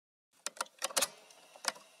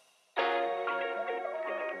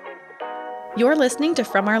You're listening to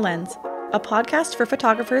From Our Lens, a podcast for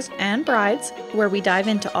photographers and brides where we dive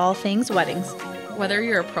into all things weddings. Whether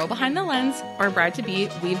you're a pro behind the lens or a bride-to-be,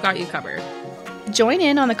 we've got you covered. Join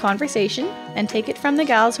in on the conversation and take it from the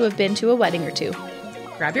gals who have been to a wedding or two.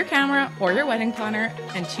 Grab your camera or your wedding planner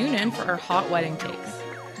and tune in for our hot wedding takes.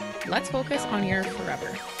 Let's focus on your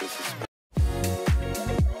forever.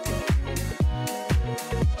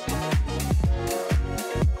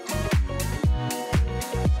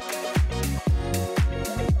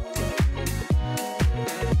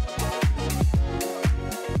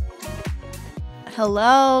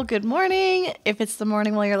 Hello, good morning. If it's the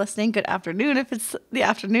morning while you're listening, good afternoon. If it's the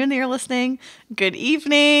afternoon that you're listening, good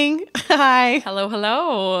evening. Hi. Hello,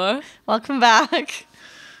 hello. Welcome back.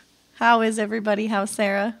 How is everybody? How's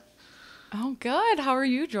Sarah? Oh, good. How are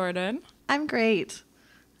you, Jordan? I'm great.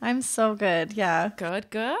 I'm so good. Yeah.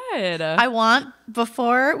 Good.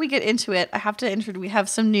 Before we get into it, I have to introduce, we have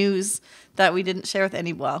some news that we didn't share with we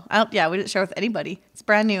didn't share with anybody. It's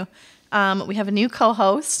brand new. We have a new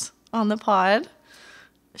co-host on the pod.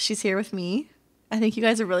 She's here with me. I think you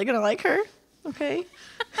guys are really going to like her. Okay.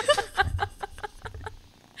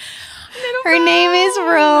 Her name is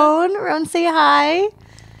Roan. Roan, say hi.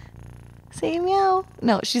 Say meow.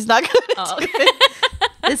 No, she's not going to do it.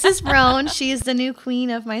 This is Roan. She is the new queen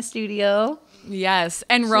of my studio. Yes.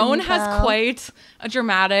 And Roan has quite a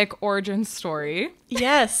dramatic origin story.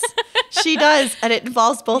 Yes, she does. And it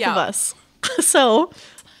involves both of us. So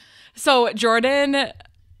Jordan,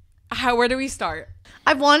 where do we start?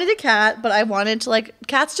 I wanted a cat, but I wanted to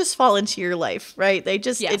cats just fall into your life, right? It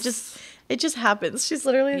just happens. She's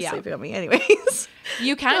literally sleeping on me anyways.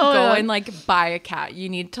 You can't go and buy a cat. You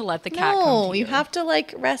need to let the cat come to you. You have to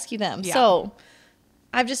rescue them. Yeah. So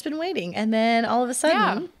I've just been waiting. And then all of a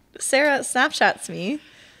sudden, Sarah Snapchats me.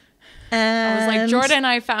 And I was like, Jordan,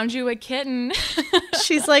 I found you a kitten.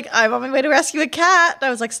 She's like, I'm on my way to rescue a cat. And I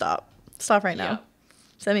was like, stop right now. Yeah.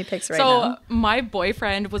 Send me pics now. So my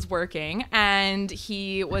boyfriend was working and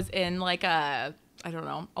he was in a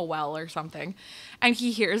well or something. And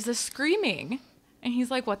he hears this screaming. And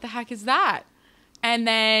he's like, what the heck is that? And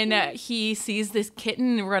then he sees this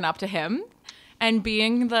kitten run up to him. And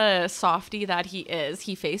being the softie that he is,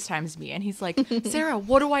 he FaceTimes me. And he's like, Sarah,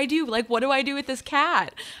 what do I do? What do I do with this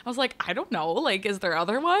cat? I was like, I don't know. Is there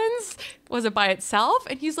other ones? Was it by itself?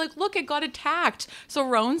 And he's like, look, it got attacked. So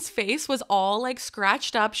Roan's face was all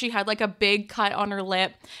scratched up. She had a big cut on her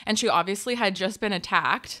lip. And she obviously had just been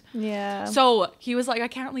attacked. Yeah. So he was like, I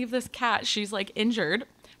can't leave this cat. She's injured.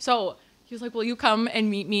 So he was like, will you come and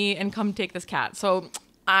meet me and come take this cat? So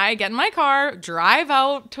I get in my car, drive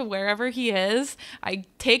out to wherever he is. I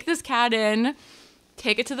take this cat in,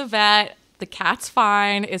 take it to the vet. The cat's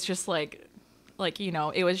fine. It's just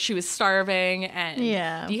she was starving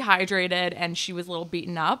and dehydrated and she was a little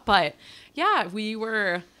beaten up. But yeah, we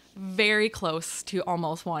were very close to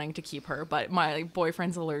almost wanting to keep her, but my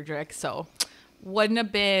boyfriend's allergic, so wouldn't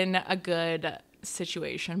have been a good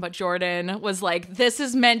situation. But Jordan was like, this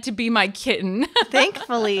is meant to be my kitten.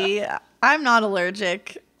 Thankfully, I'm not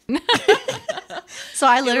allergic. So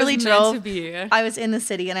I literally drove. I was in the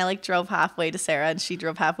city and I drove halfway to Sarah and she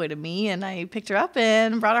drove halfway to me and I picked her up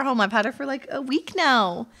and brought her home. I've had her for a week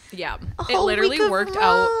now. Yeah. It literally worked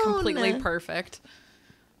out completely perfect.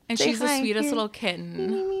 And she's the sweetest little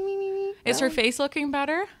kitten. Is her face looking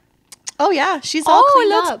better? Oh yeah, she's all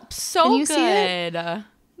cleaned up. It looks so good. See it?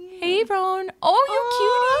 Hey, Ron.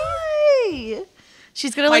 Oh, you cutie.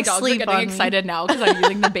 She's gonna sleep on me. My dogs are getting excited now because I'm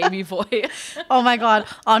using the baby voice. Oh my god!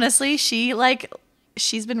 Honestly, she's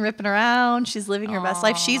been ripping around. She's living her best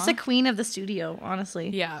life. She's the queen of the studio. Honestly.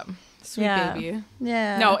 Yeah. Sweet baby.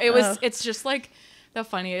 Yeah. No, it's just the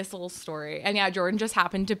funniest little story. And yeah, Jordan just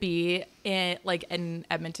happened to be in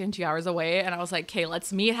Edmonton, 2 hours away, and I was like, okay,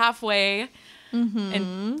 let's meet halfway.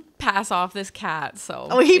 And pass off this cat.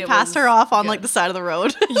 So he passed her off on the side of the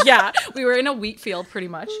road. Yeah, we were in a wheat field pretty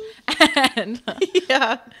much, and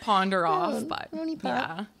pawned her off. But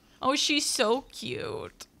yeah, she's so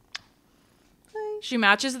cute. Hi. She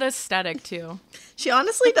matches the aesthetic too. She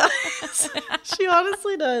honestly does. She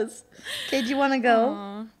honestly does. Okay, do you want to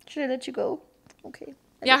go? Should I let you go? Okay.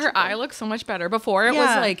 Yeah, her eye looks so much better. Before it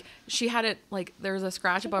was she had it there was a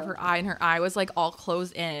scratch above her eye and her eye was all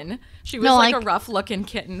closed in. She was a rough looking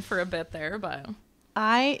kitten for a bit there, but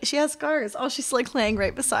she has scars. Oh, she's laying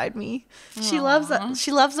right beside me. Aww. She loves it.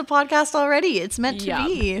 She loves the podcast already. It's meant to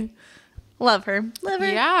be. Love her.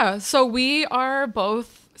 Yeah. So we are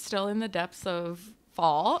both still in the depths of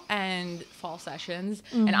fall and fall sessions,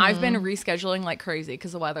 and I've been rescheduling like crazy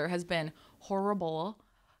because the weather has been horrible.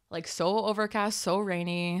 So overcast, so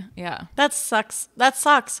rainy. Yeah. That sucks.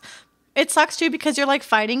 It sucks too because you're like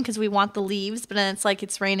fighting because we want the leaves, but then it's like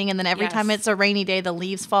it's raining, and then every time it's a rainy day, the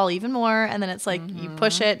leaves fall even more, and then it's like you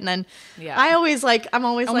push it, and then I'm always like, and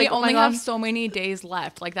we oh only my God. have so many days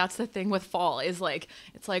left. Like that's the thing with fall is like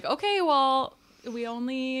it's like okay, well we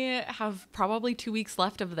only have probably 2 weeks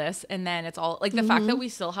left of this, and then it's all like the fact that we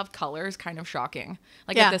still have color is kind of shocking.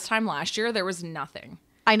 Like at this time last year, there was nothing.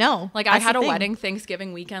 I know. Like I had a wedding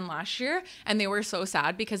Thanksgiving weekend last year, and they were so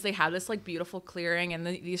sad because they had this like beautiful clearing and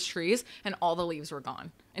these trees, and all the leaves were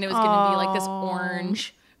gone, and it was going to be like this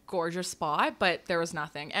orange, gorgeous spot, but there was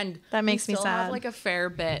nothing. And that makes me sad. Have like a fair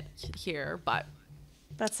bit here, but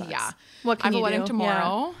that sucks. Yeah. What can I have you a wedding do?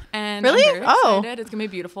 tomorrow, and really? I'm very excited. It's gonna be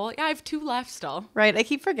beautiful. Yeah, I have 2 left still. Right. I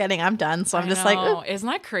keep forgetting I'm done, so I'm just like, oh, isn't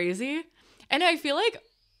that crazy? And I feel like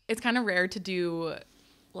it's kind of rare to do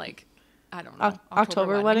like. I don't know.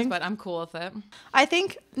 October weddings, but I'm cool with it. I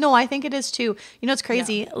think it is too. You know, it's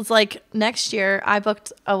crazy. Yeah. It's like next year I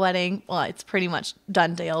booked a wedding. Well, it's pretty much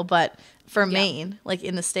done deal, but for Maine, like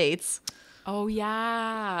in the States. Oh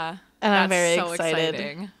yeah. And I'm very so excited.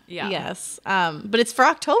 Exciting. Yeah. Yes. But it's for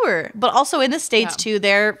October, but also in the States too,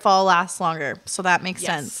 their fall lasts longer. So that makes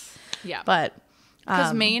sense. Yeah. But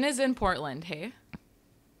because Maine is in Portland, hey?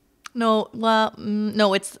 No, well,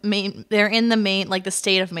 no, it's Maine. They're in the Maine, like the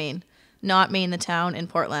state of Maine. Not Maine, the town in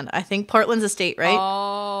Portland. I think Portland's a state, right?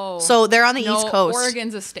 Oh. So they're on the East Coast.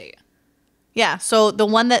 Oregon's a state. Yeah. So the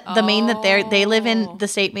one that, the Maine that they live in, the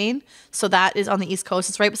state Maine. So that is on the East Coast.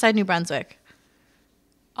 It's right beside New Brunswick.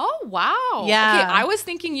 Oh, wow. Yeah. Okay, I was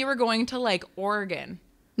thinking you were going to like Oregon.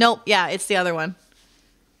 Nope. Yeah, it's the other one.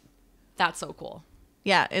 That's so cool.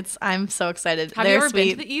 Yeah, I'm so excited. Have you ever been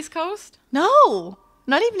to the East Coast? No,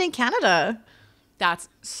 not even in Canada. That's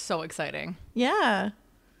so exciting. Yeah.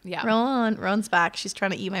 Yeah. Rowan's back. She's trying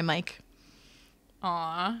to eat my mic.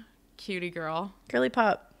 Aw, cutie girl. Girly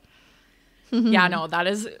pop. Yeah, no, that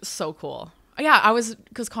is so cool. Yeah,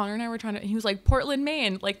 because Connor and I were he was like, Portland,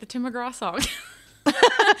 Maine, like the Tim McGraw song.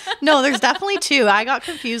 No, there's definitely 2. I got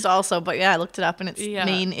confused also, but yeah, I looked it up and it's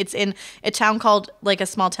Maine. It's in a town called, like a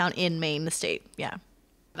small town in Maine, the state. Yeah.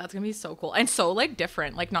 That's going to be so cool. And so like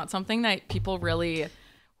different, like not something that people really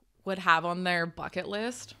would have on their bucket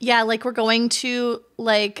list. Yeah, like we're going to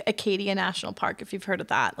like Acadia National Park, if you've heard of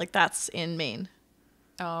that. Like that's in Maine.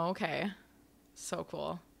 Oh, okay. So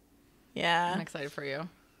cool. Yeah. I'm excited for you.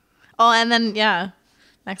 Oh, and then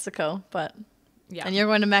Mexico, but yeah. And you're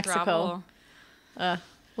going to Mexico.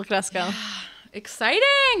 Look at us go.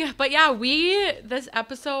 Exciting. But yeah, this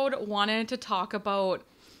episode wanted to talk about,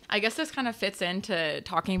 I guess this kind of fits into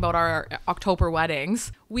talking about our October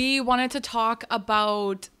weddings. We wanted to talk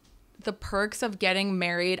about the perks of getting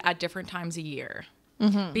married at different times a year.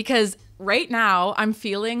 Mm-hmm. Because right now I'm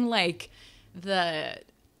feeling like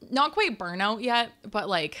not quite burnout yet, but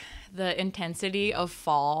like the intensity of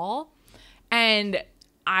fall. And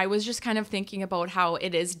I was just kind of thinking about how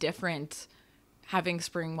it is different having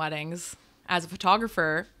spring weddings as a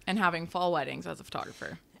photographer and having fall weddings as a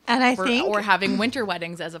photographer. And or having winter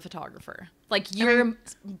weddings as a photographer. Like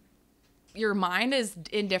your mind is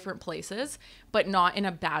in different places, but not in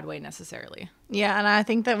a bad way necessarily. Yeah, and I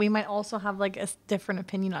think that we might also have like a different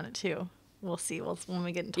opinion on it too. We'll see when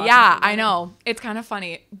we get into Yeah, I know. It's kind of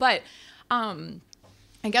funny. But I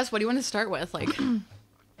guess what do you want to start with? Like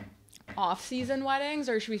off-season weddings,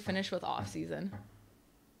 or should we finish with off-season?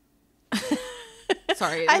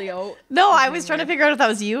 Sorry, Leo. I was trying to figure out if that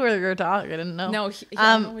was you or your dog. I didn't know. No,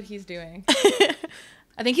 I don't know what he's doing.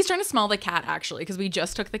 I think he's trying to smell the cat, actually, because we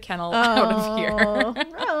just took the kennel out of here.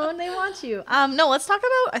 Oh, they want you. No, let's talk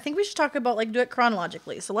about, I think we should talk about, like, do it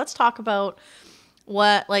chronologically. So let's talk about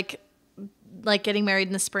what, like getting married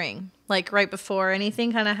in the spring, like right before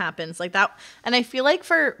anything kind of happens like that. And I feel like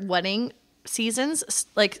for wedding seasons,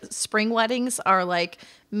 like spring weddings are like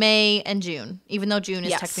May and June, even though June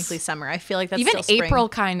is technically summer. I feel like that's even still spring. April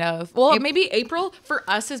kind of. Well, maybe April for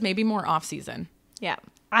us is maybe more off season. Yeah.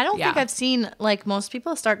 I don't think I've seen, like, most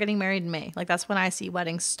people start getting married in May. Like, that's when I see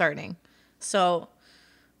weddings starting. So,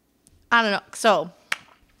 I don't know. So,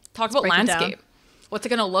 talk about landscape. What's it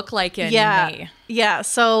going to look like in May? Yeah.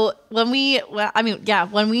 So,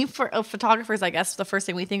 when for photographers, I guess the first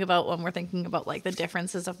thing we think about when we're thinking about, like, the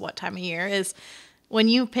differences of what time of year is when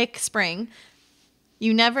you pick spring,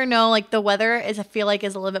 you never know, like, the weather I feel like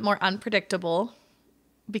is a little bit more unpredictable.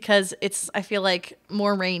 Because I feel like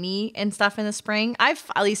more rainy and stuff in the spring. At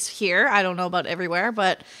least here, I don't know about everywhere,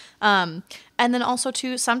 but, and then also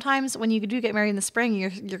too, sometimes when you do get married in the spring, you're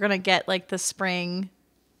going to get like the spring,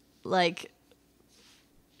 like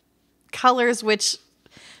colors, which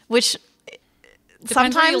depends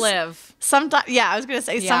sometimes where you live. Sometimes, I was going to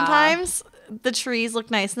say sometimes the trees look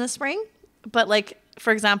nice in the spring, but like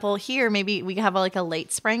for example, here, maybe we have like a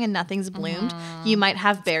late spring and nothing's bloomed. You might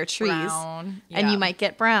have bare trees brown. and Yeah. you might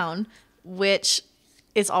get brown, which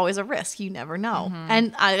is always a risk. You never know.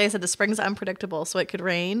 And like I said, the spring's unpredictable. So it could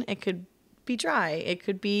rain. It could be dry. It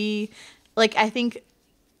could be like,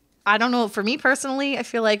 I don't know. For me personally, I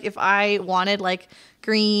feel like if I wanted like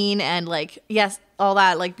green and like, yes, all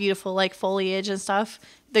that like beautiful like foliage and stuff,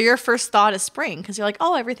 your first thought is spring because you're like,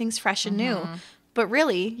 oh, everything's fresh and new. But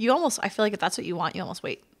really, I feel like if that's what you want, you almost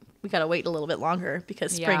wait. We got to wait a little bit longer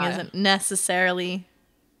because spring isn't necessarily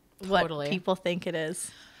what people think it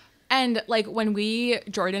is. And like when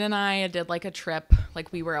Jordan and I did like a trip,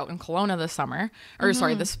 like we were out in Kelowna this summer, or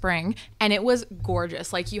sorry, this spring, and it was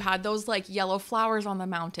gorgeous. Like you had those like yellow flowers on the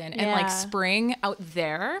mountain and like spring out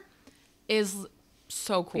there is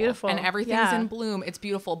so cool. Beautiful. And everything's in bloom. It's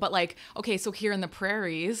beautiful. But like, okay, so here in the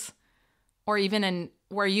prairies or even in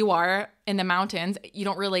where you are in the mountains, you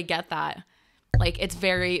don't really get that. Like it's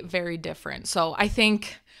very, very different. So I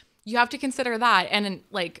think you have to consider that. And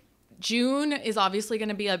like June is obviously going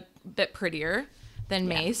to be a bit prettier than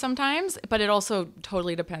May sometimes, but it also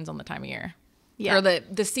totally depends on the time of year. Yeah. Or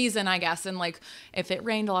the season, I guess. And like if it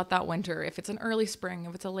rained a lot that winter, if it's an early spring,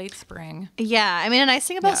 if it's a late spring. Yeah. I mean, a nice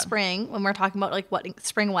thing about spring when we're talking about like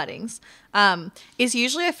spring weddings is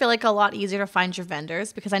usually I feel like a lot easier to find your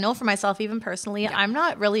vendors because I know for myself, even personally, I'm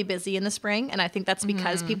not really busy in the spring. And I think that's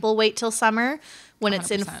because people wait till summer when 100%. It's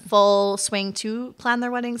in full swing to plan their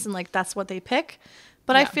weddings and like that's what they pick.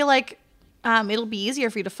 But I feel like it'll be easier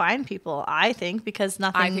for you to find people, I think, because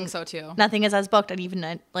I think so too. Nothing is as booked. And even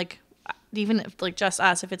if like just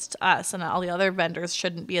us, if it's to us and all the other vendors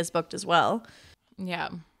shouldn't be as booked as well. Yeah.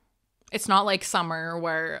 It's not like summer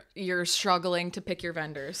where you're struggling to pick your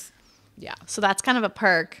vendors. Yeah. So that's kind of a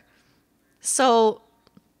perk. So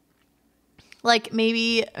like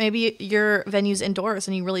maybe your venue's indoors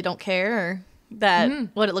and you really don't care that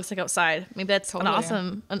what it looks like outside. Maybe that's an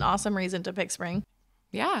awesome reason to pick spring.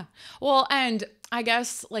 Yeah. Well, and I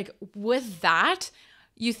guess like with that,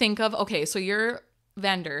 you think of, okay, so your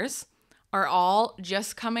vendors are all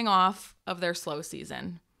just coming off of their slow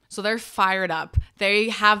season. So they're fired up. They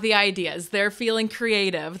have the ideas. They're feeling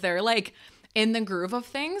creative. They're like in the groove of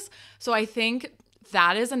things. So I think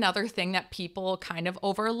that is another thing that people kind of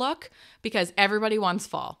overlook because everybody wants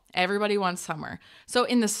fall. Everybody wants summer. So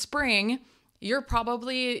in the spring, your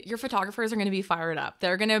photographers are going to be fired up.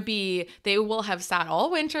 They will have sat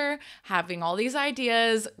all winter having all these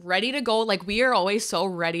ideas ready to go. Like we are always so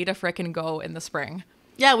ready to frickin' go in the spring.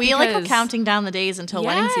 Yeah, we like are counting down the days until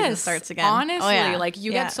wedding season starts again. Honestly, like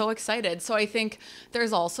you get so excited. So I think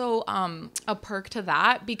there's also a perk to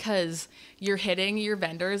that because you're hitting your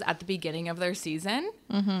vendors at the beginning of their season.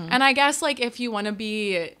 And I guess like if you want to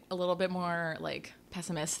be a little bit more like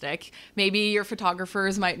pessimistic, maybe your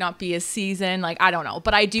photographers might not be as seasoned, like I don't know,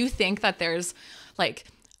 but I do think that there's like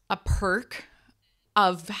a perk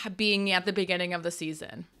of being at the beginning of the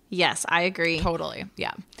season. Yes, I agree. Totally.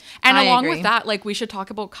 Yeah. And along with that, like we should talk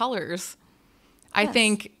about colors. I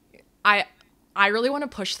think I really want to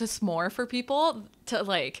push this more for people to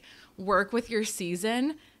like work with your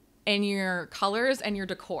season and your colors and your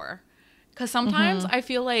decor. Cuz sometimes I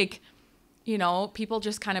feel like people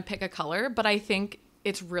just kind of pick a color, but I think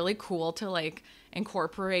it's really cool to like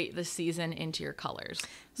incorporate the season into your colors.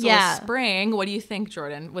 So with spring, what do you think,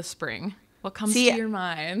 Jordan, with spring? What comes to your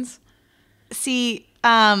minds?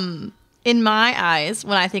 In my eyes,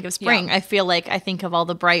 when I think of spring, I feel like I think of all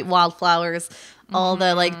the bright wildflowers, all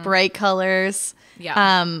the like bright colors,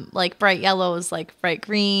 like bright yellows, like bright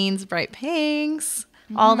greens, bright pinks,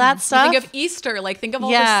 all that stuff. You think of Easter, like think of all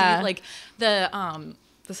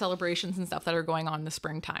the celebrations and stuff that are going on in the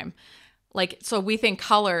springtime. Like, so we think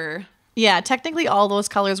color. Yeah, technically all those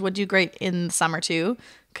colors would do great in summer too,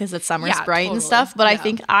 because it's summer's bright and stuff. But I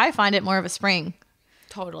think I find it more of a spring.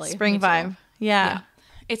 Totally. Spring vibe. Yeah.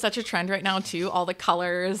 It's such a trend right now too, all the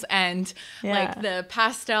colors and like the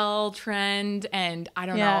pastel trend. And I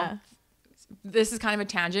don't know, this is kind of a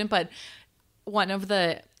tangent, but one of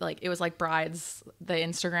the, like, it was like Brides, the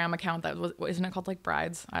Instagram account that was, isn't it called like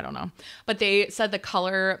Brides? I don't know. But they said the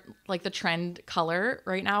color, like the trend color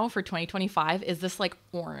right now for 2025 is this like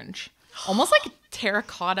orange. Almost like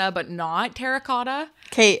terracotta, but not terracotta.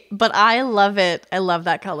 Okay, but I love it. I love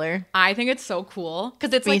that color. I think it's so cool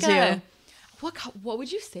because it's what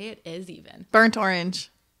would you say it is even? Burnt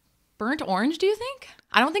orange. Burnt orange, do you think?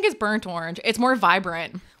 I don't think it's burnt orange. It's more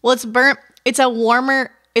vibrant. Well, it's burnt. It's a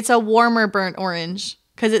warmer burnt orange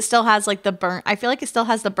because it still has like the burnt. I feel like it still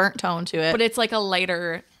has the burnt tone to it. But it's like a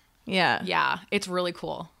lighter. Yeah. Yeah. It's really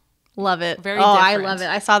cool. Love it. Very different. I love it.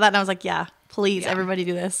 I saw that and I was like, please, everybody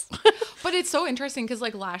do this. But it's so interesting because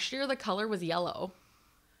like last year the color was yellow.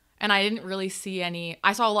 And I didn't really see any.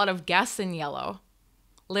 I saw a lot of guests in yellow.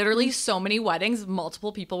 Literally so many weddings,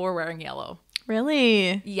 multiple people were wearing yellow.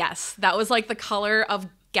 Really? Yes. That was like the color of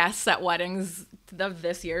guests at weddings of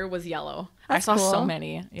this year was yellow. That's I saw cool. so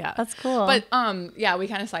many. Yeah. That's cool. But yeah, we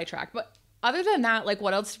kind of sidetracked. But other than that, like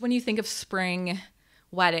what else when you think of spring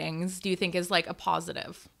weddings, do you think is like a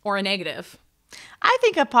positive or a negative? I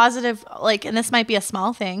think a positive, like, and this might be a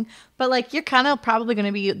small thing, but like you're kind of probably going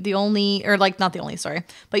to be the only, or like not the only, sorry,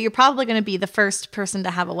 but you're probably going to be the first person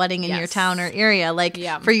to have a wedding in your Yes. town or area. Like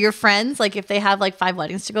Yeah. for your friends, like if they have like 5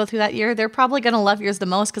 weddings to go through that year, they're probably going to love yours the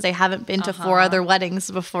most because they haven't been to 4 other weddings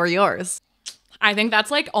before yours. I think that's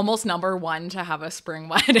like almost number one to have a spring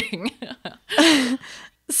wedding.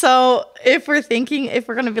 So if we're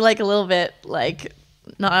going to be like a little bit like,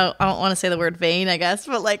 no, I don't want to say the word vain, I guess,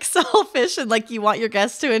 but like selfish and like you want your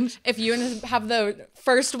guests to If you have the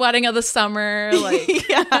first wedding of the summer, like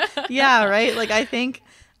yeah, right. Like I think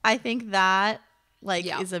that like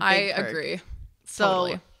is a big I perk. agree. So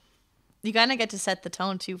Totally. you kind of get to set the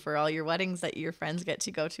tone too for all your weddings that your friends get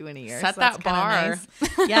to go to in a year. Set So that's that kinda bar.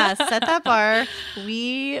 nice. Yeah, set that bar.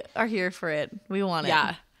 We are here for it. We want it.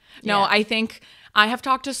 Yeah. No, Yeah. I think I have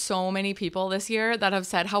talked to so many people this year that have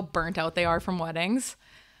said how burnt out they are from weddings.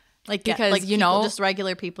 Like Because, like you people, know, just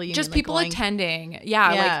regular people. You Just mean, like, people going- attending.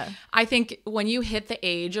 Yeah, Yeah. like I think when you hit the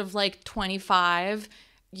age of like 25,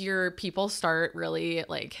 your people start really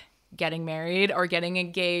like getting married or getting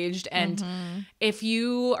engaged. And if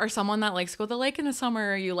you are someone that likes to go to the lake in the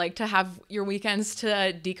summer, you like to have your weekends to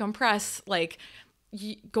decompress, like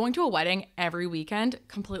going to a wedding every weekend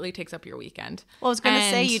completely takes up your weekend. Well, I was going to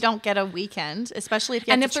say And- you don't get a weekend, especially if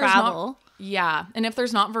you have and to if there's travel. not, yeah, and if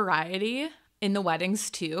there's not variety in the weddings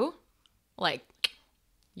too, like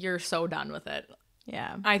you're so done with it.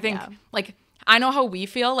 Yeah. I think yeah. like I know how we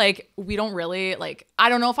feel, like we don't really like, I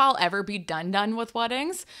don't know if I'll ever be done with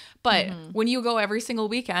weddings, but when you go every single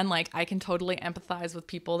weekend, like I can totally empathize with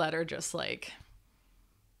people that are just like,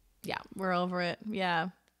 yeah, We're over it. Yeah.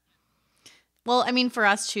 Well, I mean, for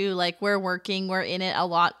us too, like we're working, we're in it a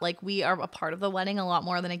lot. Like we are a part of the wedding a lot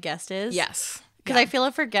more than a guest is. yes, Because I feel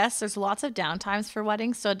like for guests, there's lots of downtimes for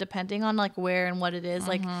weddings. So depending on like where and what it is,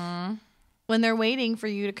 like when they're waiting for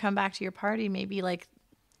you to come back to your party, maybe like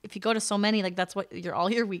if you go to so many, like that's what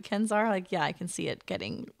all your weekends are. Like, yeah, I can see it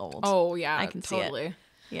getting old. Oh yeah, I can see it. totally.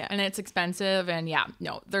 Yeah. And it's expensive, and yeah,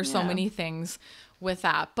 no, there's so Yeah. many things with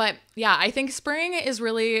that. But yeah, I think spring is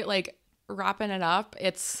really like wrapping it up.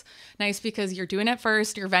 It's nice because you're doing it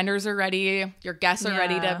first, your vendors are ready, your guests are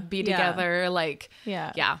ready Yeah. to be Yeah. together, like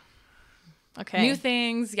Yeah. yeah, Okay. new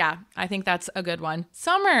things. Yeah, I think that's a good one.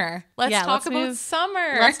 Summer. Let's Yeah, talk let's about move-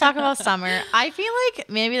 summer. Let's talk about summer. I feel like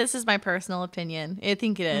maybe this is my personal opinion. I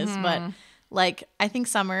think it is, but like I think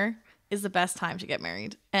summer is the best time to get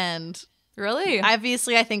married. And Really?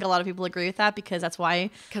 obviously I think a lot of people agree with that because that's why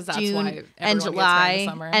 'Cause that's June why and everyone gets married in the July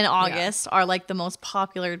summer. and Yeah. August are like the most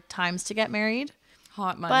popular times to get married.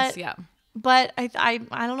 Hot months. But Yeah. But I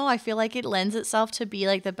don't know. I feel like it lends itself to be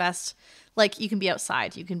like the best. Like you can be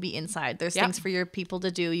outside, you can be inside. There's Yep. things for your people to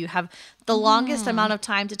do. You have the longest amount of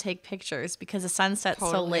time to take pictures because the sun sets so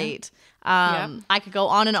Totally. late. I could go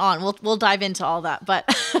on and on. We'll dive into all that, but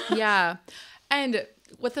Yeah. And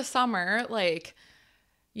with the summer, like,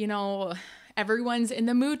 you know, everyone's in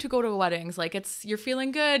the mood to go to weddings. Like you're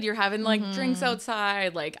feeling good. You're having like drinks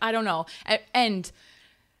outside. Like, I don't know. And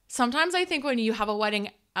sometimes I think when you have a wedding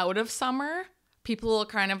out of summer, people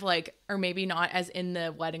kind of like are maybe not as in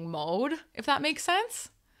the wedding mode, if that makes sense.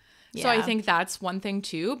 So I Yeah. think that's one thing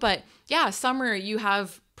too. But yeah, summer, you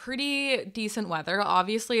have pretty decent weather.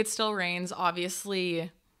 Obviously, it still rains.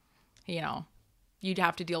 Obviously, you know, you'd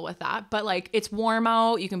have to deal with that. But like it's warm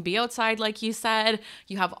out. You can be outside, like you said.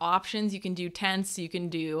 You have options. You can do tents. You can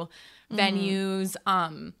do venues.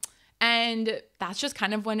 And that's just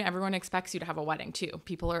kind of when everyone expects you to have a wedding too.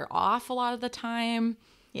 People are off a lot of the time.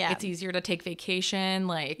 yeah, It's easier to take vacation.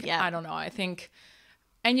 Like, Yeah. I don't know. I think,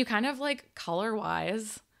 and you kind of like color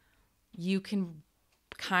wise, you can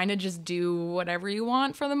kind of just do whatever you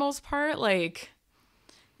want for the most part. Like,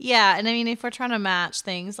 yeah. And I mean, if we're trying to match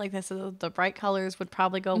things like this, the bright colors would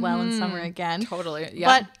probably go well in summer again. totally.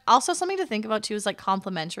 Yeah. But also something to think about too is like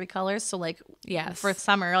complementary colors. So like yes. for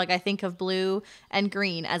summer, like I think of blue and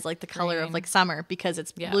green as like the color of Green. like summer because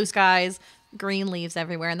it's Yeah. blue skies, green leaves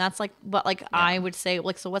everywhere, and that's like what like I would say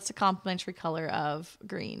like so. What's the complementary color of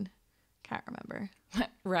green? Can't remember.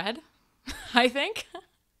 Red, I think.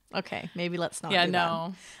 Okay, maybe let's not. Yeah, do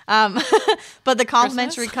no. that. But the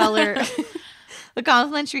complementary Christmas? color, the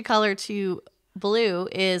complementary color to blue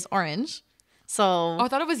is orange. So Oh, I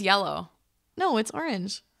thought it was yellow. no, it's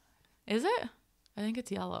orange. Is it? I think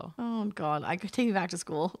it's yellow. Oh God, I could take you back to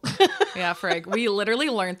school. Yeah, frig. We literally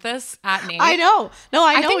learned this at Nate. I know. No,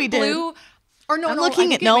 I know think we did. blue, or no, I'm no,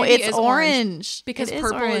 looking I at think no, maybe it's is orange because It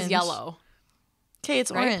purple orange. is yellow. Okay,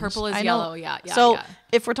 it's Right? orange. Purple is I know. yellow. Yeah. So yeah.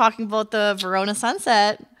 if we're talking about the Verona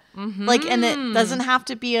sunset, like, and it doesn't have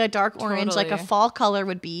to be a dark orange like a Totally. fall color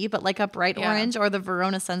would be, but like a bright Yeah. orange or the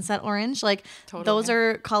Verona sunset orange, like those Totally.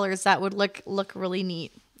 are colors that would look really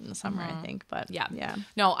neat in the summer, I think. But Yeah. yeah.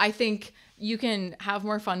 No, I think you can have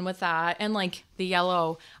more fun with that. And like the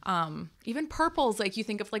yellow, even purples, like you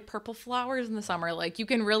think of like purple flowers in the summer, like you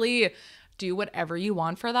can really do whatever you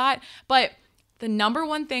want for that. But the number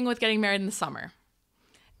one thing with getting married in the summer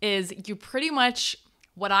is you pretty much,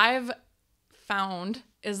 what I've found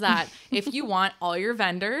is that if you want all your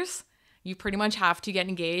vendors, you pretty much have to get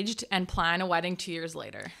engaged and plan a wedding 2 years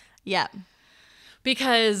later. Yeah.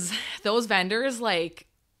 Because those vendors like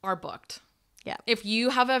are booked. Yeah. If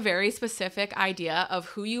you have a very specific idea of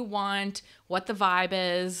who you want, what the vibe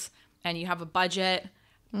is, and you have a budget,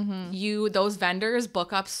 those vendors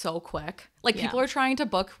book up so quick. Like people are trying to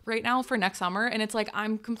book right now for next summer, and it's like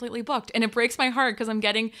I'm completely booked, and it breaks my heart because I'm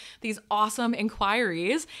getting these awesome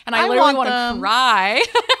inquiries, and I literally want to cry.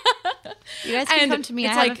 You guys can come to me.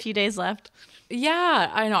 I have a few days left. Yeah,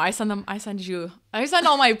 I know. I send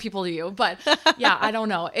all my people to you, but yeah, I don't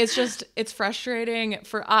know. It's frustrating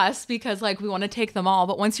for us because like we want to take them all,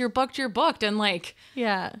 but once you're booked, and like,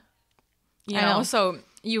 Yeah. you know, so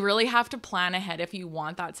you really have to plan ahead if you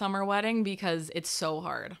want that summer wedding because it's so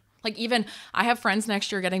hard. Like even I have friends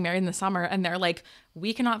next year getting married in the summer and they're like,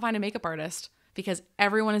 we cannot find a makeup artist because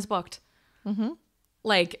everyone is booked.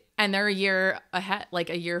 Like, and they're a year ahead,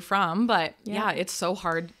 like a year from, but yeah, it's so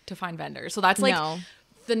hard to find vendors. So that's like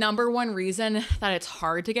the number one reason that it's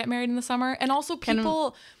hard to get married in the summer. And also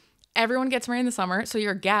everyone gets married in the summer. So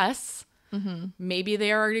your guests, maybe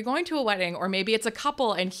they are already going to a wedding, or maybe it's a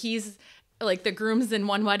couple and he's like the groom's in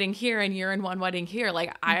one wedding here and you're in one wedding here.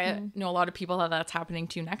 Like I know a lot of people that's happening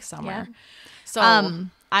to next summer. Yeah. So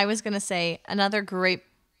I was going to say another great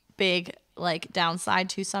big like downside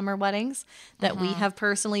to summer weddings that we have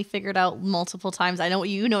personally figured out multiple times. I know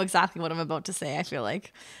you know exactly what I'm about to say. I feel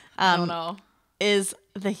like I don't know. Is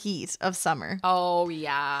the heat of summer. Oh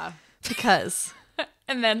yeah. Because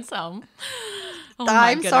and then some. Oh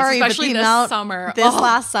I'm goodness. sorry, especially but the this amount, summer. This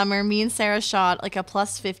last summer, me and Sarah shot like a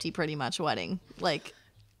 +50 pretty much wedding. Like,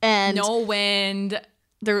 and no wind.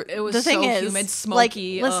 It was the thing so is, humid,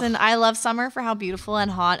 smoky. Like, listen, I love summer for how beautiful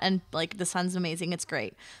and hot and like the sun's amazing. It's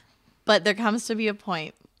great. But there comes to be a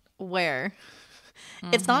point where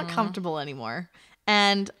it's not comfortable anymore.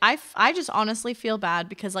 And I just honestly feel bad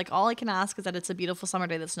because like all I can ask is that it's a beautiful summer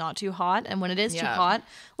day that's not too hot. And when it is too hot,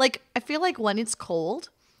 like I feel like when it's cold,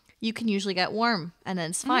 you can usually get warm and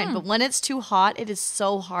then it's fine. But when it's too hot, it is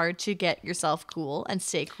so hard to get yourself cool and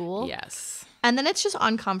stay cool. Yes. And then it's just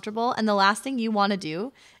uncomfortable. And the last thing you want to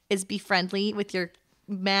do is be friendly with your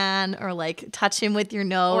man or like touch him with your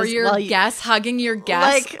nose. Or your guest, hugging your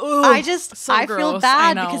guest. Like, ooh, I feel gross.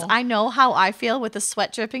 bad because I know how I feel with the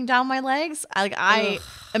sweat dripping down my legs. Like I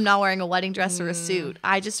am not wearing a wedding dress or a suit.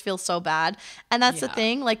 I just feel so bad. And that's the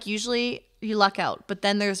thing. Like usually you luck out, but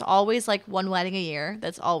then there's always like one wedding a year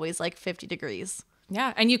that's always like 50 degrees.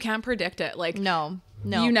 Yeah. And you can't predict it. Like no.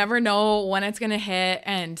 You never know when it's going to hit.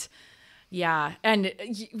 And yeah. And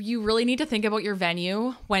you really need to think about your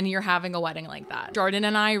venue when you're having a wedding like that. Jordan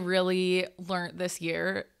and I really learned this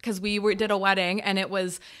year because we did a wedding and it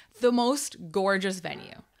was the most gorgeous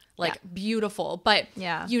venue. Like beautiful. But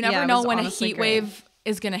you never know when a heat wave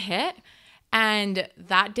is going to hit. And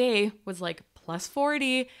that day was like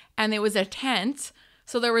 +40 and it was a tent.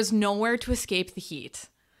 So there was nowhere to escape the heat.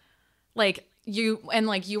 Like you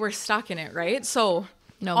were stuck in it, right? So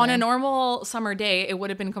on a normal summer day, it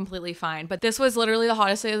would have been completely fine. But this was literally the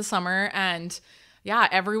hottest day of the summer. And yeah,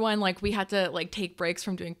 everyone, like we had to like take breaks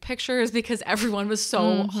from doing pictures because everyone was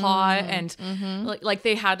so hot. And like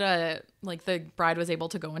they had like the bride was able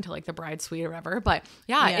to go into like the bride suite or whatever. But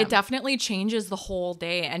yeah, it definitely changes the whole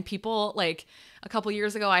day. And people like a couple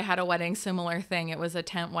years ago, I had a wedding, similar thing. It was a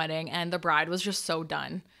tent wedding and the bride was just so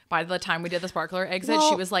done. By the time we did the sparkler exit,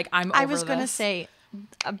 she was like, I'm over this. I was going to say,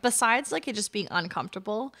 besides like it just being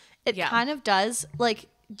uncomfortable, it kind of does like,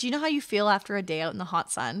 do you know how you feel after a day out in the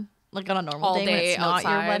hot sun? Like on a normal day when it's not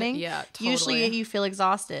your wedding? Yeah, totally. Usually you feel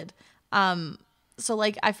exhausted. So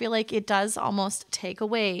like, I feel like it does almost take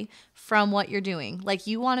away from what you're doing. Like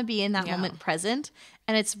you want to be in that moment present.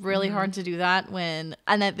 And it's really hard to do that and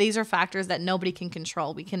that these are factors that nobody can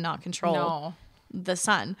control. We cannot control the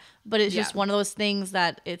sun, but it's just one of those things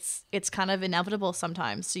that it's kind of inevitable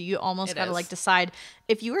sometimes. So you almost got to like decide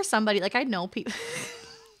if you were somebody like I know people.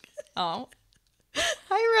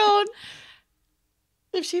 Hi, Roan.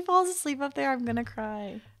 If she falls asleep up there, I'm gonna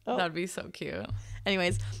cry. Oh. That'd be so cute.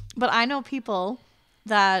 Anyways, but I know people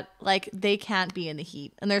that like they can't be in the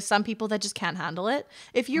heat, and there's some people that just can't handle it.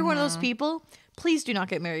 If you're one of those people, please do not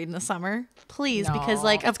get married in the summer, please, because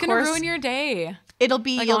like it's gonna ruin your day. It'll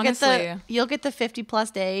be like, you'll get the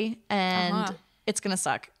 50+ day, and it's gonna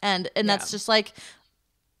suck, and that's just like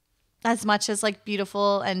as much as like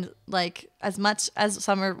beautiful and like as much as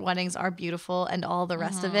summer weddings are beautiful and all the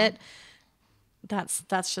rest of it.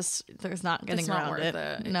 That's just there's not getting around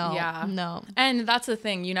it. No, yeah, no. And that's the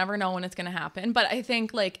thing, you never know when it's gonna happen. But I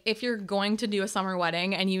think like if you're going to do a summer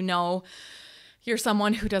wedding and you know you're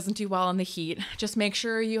someone who doesn't do well in the heat, just make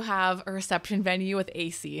sure you have a reception venue with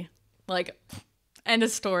AC. Like, end of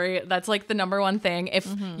story. That's like the number one thing. If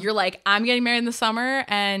you're like, I'm getting married in the summer,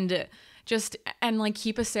 and like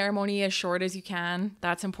keep a ceremony as short as you can.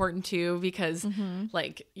 That's important too, because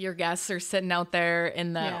like your guests are sitting out there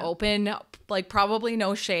in the open, like probably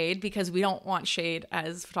no shade, because we don't want shade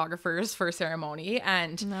as photographers for ceremony.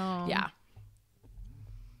 And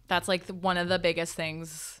that's like one of the biggest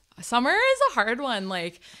things. Summer is a hard one.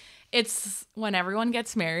 Like it's when everyone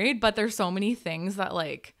gets married, but there's so many things that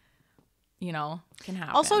like, you know, can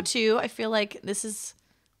happen. Also too, I feel like this is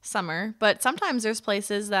summer, but sometimes there's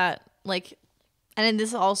places that like, and then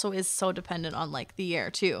this also is so dependent on like the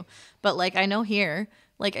year too, but like I know here,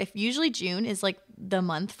 like if usually June is like the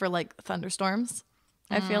month for like thunderstorms.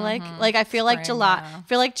 I feel like I feel like July, I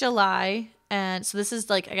feel like July, and so this is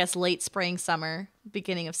like I guess late spring, summer,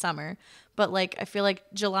 beginning of summer, but like I feel like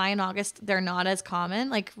July and August they're not as common.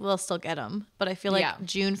 Like we'll still get them, but I feel like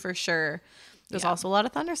June for sure. There's also a lot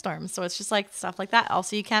of thunderstorms. So it's just like stuff like that.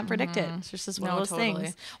 Also, you can't predict it. It's just one of those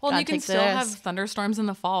things. Well, you can still have thunderstorms in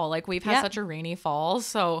the fall. Like we've had such a rainy fall.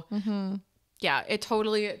 So yeah, it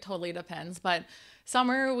totally depends. But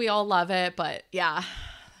summer, we all love it. But yeah,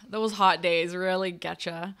 those hot days really get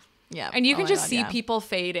you. Yeah. And you can just see people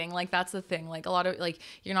fading. Like that's the thing. Like a lot of like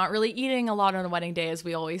you're not really eating a lot on a wedding day, as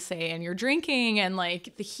we always say, and you're drinking and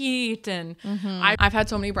like the heat. And I've had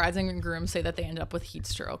so many brides and grooms say that they end up with heat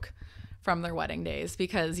stroke from their wedding days,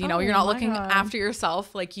 because you know you're not looking after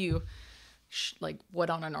yourself like you like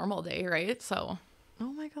would on a normal day, right? So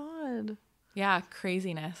oh my god, yeah,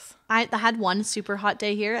 craziness. I had one super hot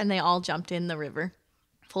day here and they all jumped in the river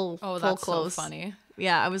full that's clothes. So funny.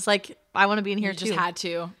 Yeah, I was like, I want to be in here too. Just had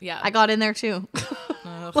to. Yeah, I got in there too.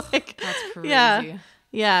 Like that's crazy.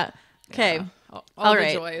 Yeah. Okay. Yeah. All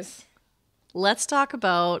the joys. Let's talk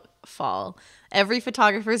about fall. Every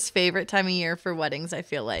photographer's favorite time of year for weddings, I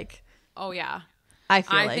feel like. Oh yeah, I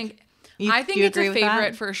think it's a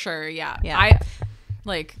favorite for sure. Yeah,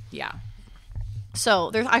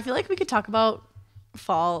 So I feel like we could talk about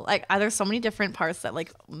fall. Like there's so many different parts that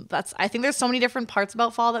like I think there's so many different parts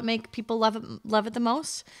about fall that make people love it the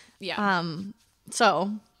most. Yeah.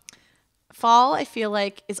 So fall I feel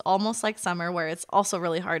like is almost like summer, where it's also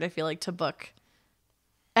really hard. I feel like to book.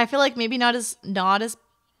 I feel like maybe not as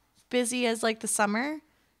busy as like the summer.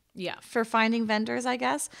 Yeah. For finding vendors, I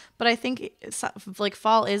guess. But I think like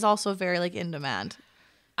fall is also very like in demand.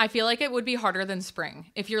 I feel like it would be harder than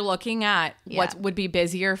spring. If you're looking at what would be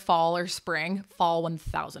busier, fall or spring, fall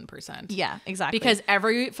 1000%. Yeah, exactly. Because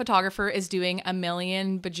every photographer is doing a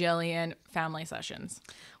million bajillion family sessions.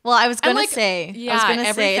 Well, I was going to say,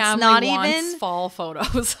 it's not even fall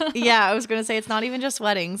photos. Yeah, I was going to say it's not even just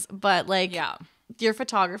weddings, but like your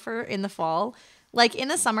photographer in the fall. Like in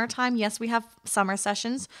the summertime, yes, we have summer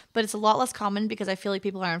sessions, but it's a lot less common because I feel like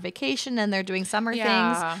people are on vacation and they're doing summer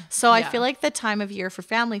things. So I feel like the time of year for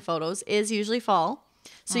family photos is usually fall.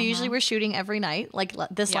 So usually we're shooting every night. Like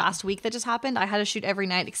this last week that just happened, I had to shoot every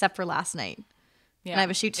night except for last night. Yeah. And I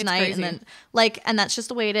have a shoot tonight, and then and that's just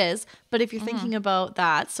the way it is. But if you're thinking about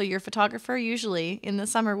that, so your photographer usually in the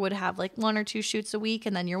summer would have like 1 or 2 shoots a week,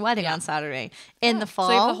 and then your wedding on Saturday. In the fall,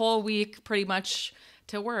 so you have the whole week pretty much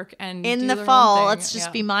to work. And in the fall, let's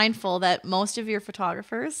just be mindful that most of your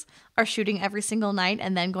photographers are shooting every single night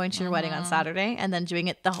and then going to your wedding on Saturday and then doing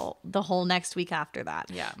it the whole next week after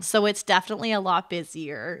that. Yeah. So it's definitely a lot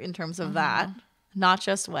busier in terms of that, not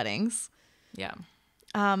just weddings. Yeah.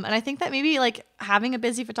 And I think that maybe like having a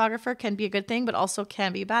busy photographer can be a good thing, but also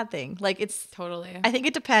can be a bad thing. Like it's totally, I think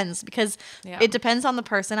it depends because it depends on the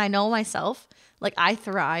person. I know myself, like I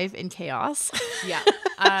thrive in chaos. Yeah.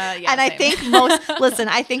 And same.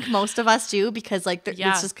 I think most of us do, because like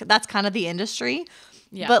it's just, that's kind of the industry.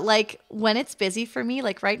 Yeah. But like when it's busy for me,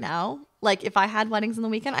 like right now, like if I had weddings in the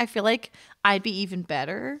weekend, I feel like I'd be even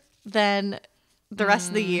better than the rest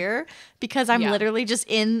of the year, because I'm literally just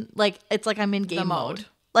in like, it's like I'm in game mode.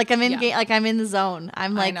 Like I'm in game, like I'm in the zone.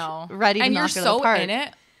 I'm like ready to knock it apart. And you're so in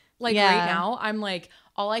it. Like Yeah. right now, I'm like,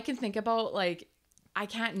 all I can think about, like, I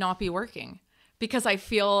can't not be working because I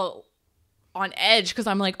feel on edge because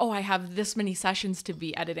I'm like, oh, I have this many sessions to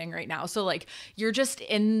be editing right now. So like you're just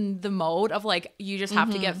in the mode of like, you just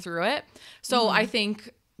have to get through it. So I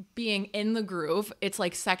think being in the groove, it's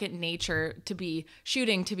like second nature to be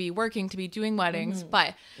shooting, to be working, to be doing weddings.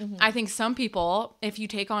 But I think some people, if you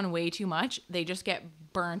take on way too much, they just get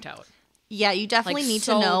burnt out. Yeah, you definitely Like, need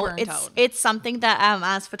so to know. burnt out. It's something that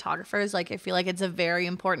as photographers, like I feel like it's a very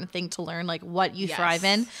important thing to learn, like what you thrive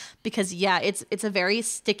in, because it's a very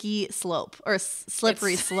sticky slope or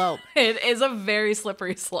slippery slope. It is a very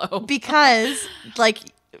slippery slope. Because like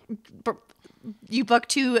you book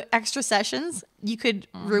 2 extra sessions, you could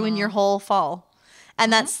ruin your whole fall.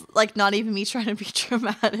 And that's like not even me trying to be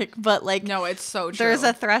dramatic, but like No, it's so true. there's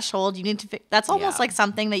a threshold you need to that's almost Yeah. like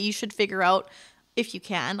something that you should figure out if you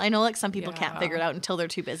can. I know like some people can't figure it out until they're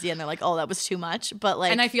too busy and they're like, oh, that was too much. But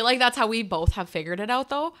like, And I feel like that's how we both have figured it out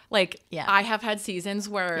though. Like I have had seasons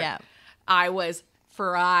where I was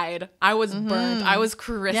fried, I was burnt, I was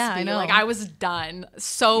crispy, I know. like I was done,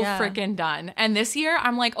 so freaking done. And this year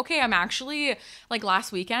I'm like, okay, I'm actually like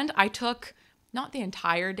last weekend I took not the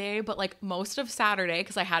entire day, but like most of Saturday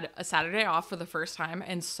because I had a Saturday off for the first time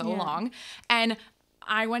in so long. And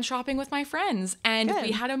I went shopping with my friends and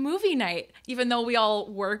we had a movie night, even though we all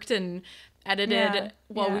worked and edited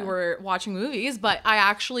while we were watching movies. But I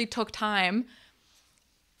actually took time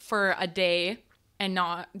for a day and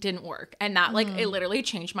didn't work. And that like, it literally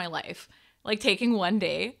changed my life. Like taking one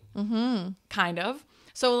day, kind of.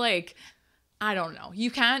 So like, I don't know. You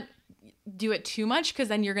can't do it too much because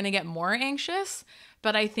then you're going to get more anxious.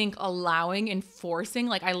 But I think allowing and forcing,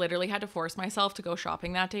 like I literally had to force myself to go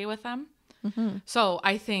shopping that day with them. So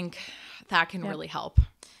I think that can really help.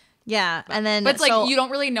 yeah. And then, But it's like, you don't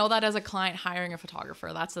really know that as a client hiring a photographer.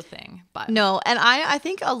 That's the thing. But no. And I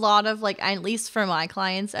think a lot of like, at least for my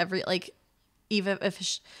clients, even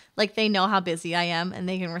if like they know how busy I am and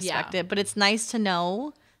they can respect it, but it's nice to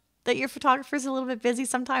know that your photographer's a little bit busy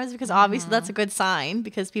sometimes because obviously that's a good sign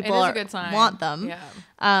because people it is a good sign. want them.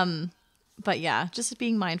 Yeah. But yeah, just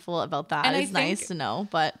being mindful about that And I is nice think to know.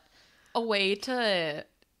 But a way to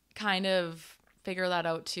kind of figure that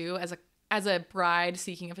out too as a bride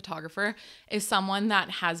seeking a photographer is someone that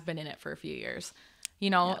has been in it for a few years. You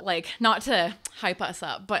know, like not to hype us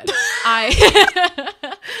up, but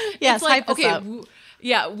yes, like, hype us up.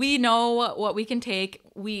 We know what we can take.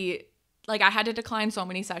 I had to decline so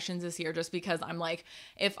many sessions this year just because I'm like,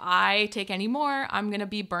 if I take any more, I'm going to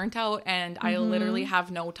be burnt out and I literally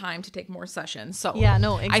have no time to take more sessions. So yeah,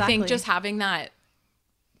 no, exactly. I think just having that,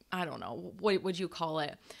 I don't know, what would you call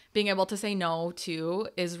it? Being able to say no to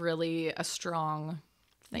is really a strong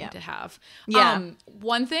thing to have. Yeah.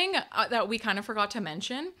 One thing that we kind of forgot to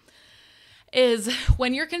mention is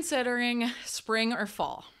when you're considering spring or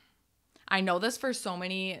fall. I know this for so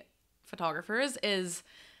many photographers is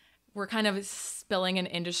we're kind of spilling an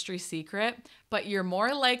industry secret, but you're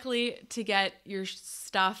more likely to get your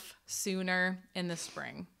stuff sooner in the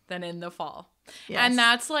spring than in the fall. Yes. And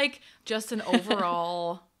that's like just an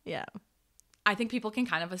overall, Yeah. I think people can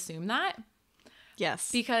kind of assume that.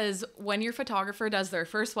 Yes. Because when your photographer does their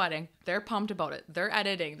first wedding, they're pumped about it. They're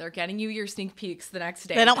editing. They're getting you your sneak peeks the next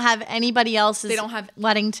day. They don't have anybody else's They don't have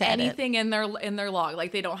wedding to edit. anything in their log.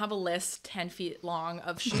 Like they don't have a list 10 feet long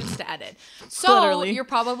of shoots to edit. So Literally. you're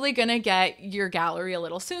probably going to get your gallery a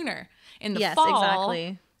little sooner. In the Yes, fall,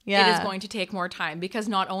 exactly. Yeah. it is going to take more time because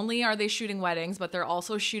not only are they shooting weddings, but they're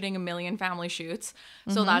also shooting a million family shoots.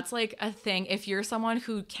 So that's like a thing. If you're someone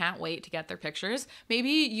who can't wait to get their pictures, maybe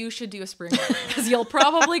you should do a spring wedding because you'll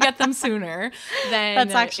probably get them sooner than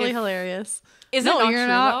That's actually hilarious. Is No, it not you're true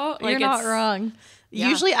not, though? you're not wrong. Yeah.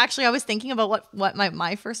 Usually, actually, I was thinking about what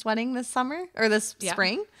my first wedding this summer or this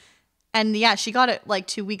spring. And yeah, she got it like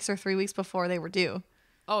 2 weeks or 3 weeks before they were due.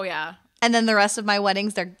 Oh yeah. And then the rest of my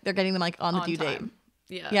weddings, they're getting them like on the due time. date.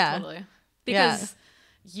 Yeah, totally. Because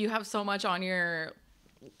you have so much on your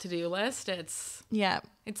to-do list. It's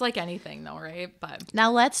like anything though, right? But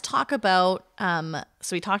now let's talk about so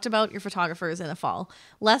we talked about your photographers in the fall.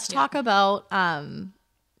 Let's talk about kind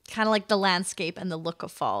of like the landscape and the look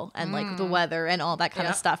of fall and like the weather and all that kind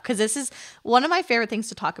of stuff, because this is one of my favorite things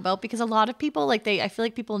to talk about because a lot of people I feel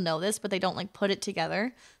like people know this but they don't like put it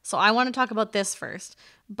together. So I want to talk about this first.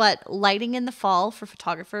 But lighting in the fall for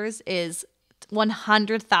photographers is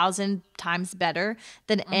 100,000 times better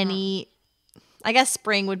than any. I guess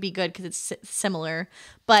spring would be good because it's similar,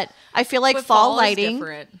 but I feel like fall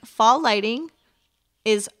lighting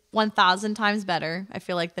is 1,000 times better, I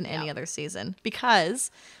feel like, than any other season, because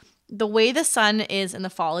the way the sun is in the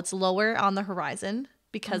fall, it's lower on the horizon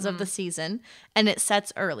because of the season, and it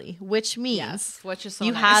sets early, which means which is so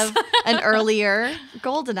you nice. have an earlier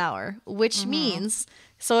golden hour, which means,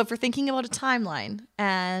 so if we're thinking about a timeline,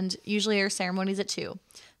 and usually our ceremony's at 2,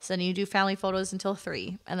 so then you do family photos until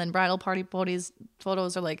 3, and then bridal party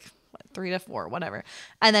photos are like 3 to 4, whatever,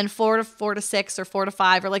 and then 4 to 6 or 4 to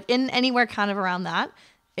 5, or like in anywhere kind of around that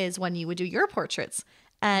is when you would do your portraits.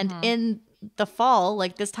 And in the fall,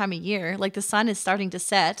 like this time of year, like the sun is starting to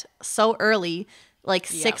set so early, like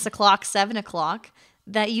 6 o'clock, 7 o'clock,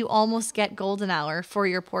 that you almost get golden hour for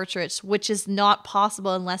your portraits, which is not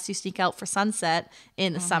possible unless you sneak out for sunset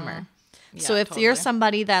in the summer. Yeah, so if totally. you're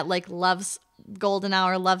somebody that like loves golden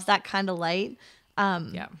hour, loves that kind of light,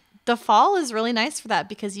 the fall is really nice for that,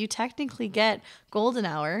 because you technically get golden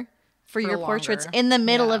hour for your portraits longer. in the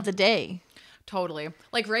middle of the day. Totally.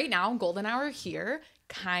 Like right now, golden hour here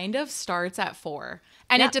kind of starts at 4.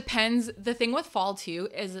 And it depends. The thing with fall too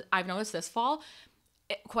is I've noticed this fall,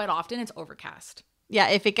 quite often it's overcast. Yeah,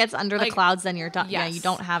 if it gets under the Like, clouds, then you're done. Yeah, yes. you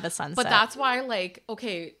don't have a sunset. But that's why, like,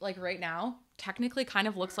 okay, like right now, technically kind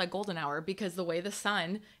of looks like golden hour because the way the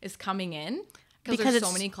sun is coming in, because there's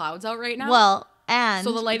so many clouds out right now. Well, and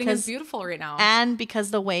so the lighting is beautiful right now. And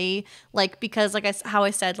because the way, like, because like how I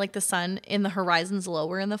said, like the sun in the horizon's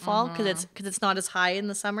lower in the fall because it's not as high in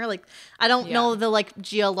the summer. Like I don't know the like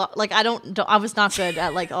I was not good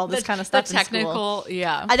at like all this kind of stuff. The technical,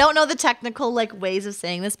 I don't know the technical like ways of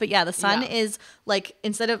saying this, but yeah, the sun is like,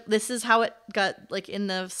 instead of, this is how it got like in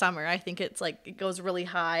the summer. I think it's like it goes really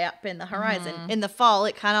high up in the horizon. In the fall,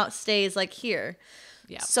 it kind of stays like here.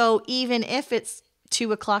 Yeah. So even if it's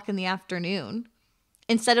 2 o'clock in the afternoon,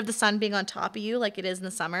 instead of the sun being on top of you like it is in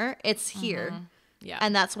the summer, it's here. Yeah.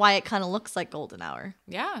 And that's why it kind of looks like golden hour.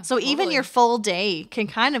 Yeah. So even your full day can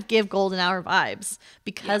kind of give golden hour vibes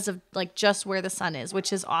because of like just where the sun is,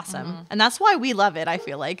 which is awesome. And that's why we love it, I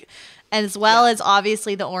feel like. And as well as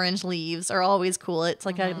obviously the orange leaves are always cool. It's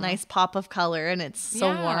like a nice pop of color and it's so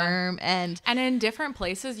warm. And in different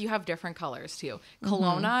places, you have different colors too.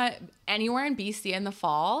 Kelowna, anywhere in BC in the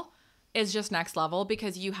fall, is just next level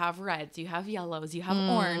because you have reds, you have yellows, you have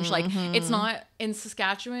orange. Like it's not, in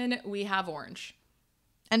Saskatchewan, we have orange.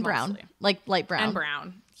 And brown, mostly. like light brown. And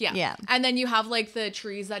brown. Yeah. Yeah. And then you have like the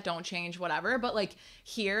trees that don't change, whatever. But like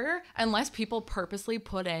here, unless people purposely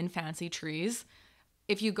put in fancy trees,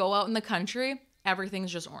 if you go out in the country,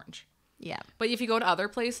 everything's just orange. Yeah. But if you go to other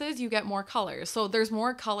places, you get more colors. So there's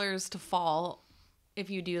more colors to fall. If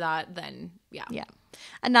you do that, then yeah. Yeah.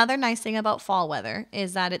 Another nice thing about fall weather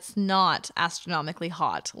is that it's not astronomically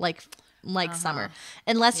hot like summer.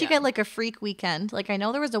 Unless you get like a freak weekend. Like I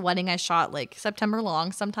know there was a wedding I shot like September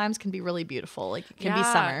long sometimes can be really beautiful. Like it can be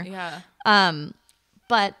summer. Yeah.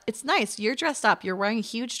 But it's nice. You're dressed up. You're wearing a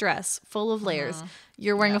huge dress full of layers.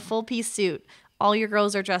 You're wearing a full piece suit. All your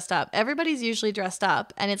girls are dressed up. Everybody's usually dressed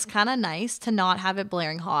up, and it's kind of nice to not have it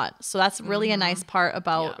blaring hot. So that's really a nice part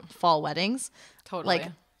about fall weddings. Totally.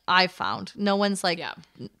 Like I've found no one's like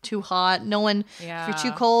too hot. No one, if you're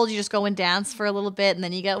too cold, you just go and dance for a little bit and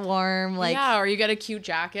then you get warm. Like, or you get a cute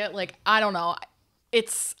jacket. Like, I don't know.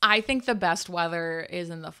 I think the best weather is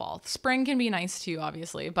in the fall. Spring can be nice too,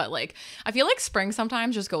 obviously. But like, I feel like spring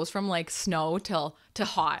sometimes just goes from like snow to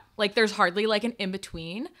hot. Like there's hardly like an in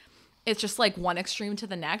between. It's just like one extreme to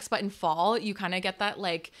the next. But in fall, you kind of get that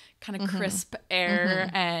like kind of crisp air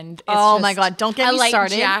and it's my God, don't get me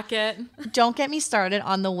started. Jacket. Don't get me started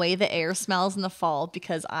on the way the air smells in the fall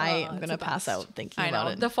because I am going to pass out thinking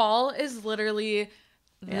about it. The fall is literally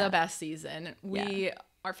the best season. We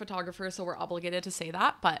are photographers, so we're obligated to say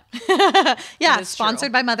that, but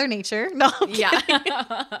sponsored by Mother Nature. No.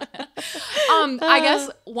 I guess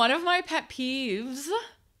one of my pet peeves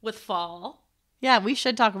with fall, we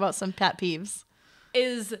should talk about some pet peeves,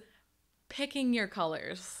 is picking your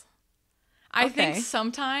colors. I think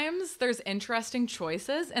sometimes there's interesting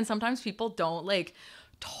choices and sometimes people don't like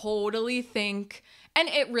totally think, and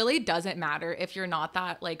it really doesn't matter if you're not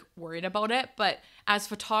that like worried about it, but as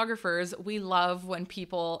photographers, we love when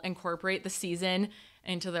people incorporate the season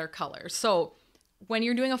into their colors. So when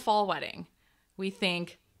you're doing a fall wedding, we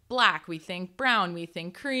think black, we think brown, we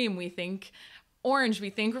think cream, we think orange, we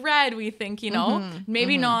think red, we think,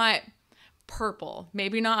 maybe not purple,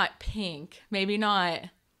 maybe not pink, maybe not,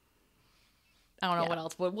 I don't know what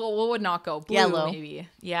else. What would not go? Blue, yellow. Maybe.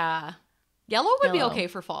 Yeah. Yellow would be okay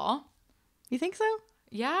for fall. You think so?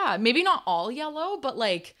 Yeah. Maybe not all yellow, but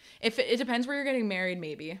like if it depends where you're getting married,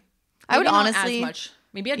 maybe. I would honestly. As much.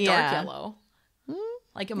 Maybe a dark yellow.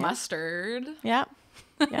 Like a mustard. Yeah.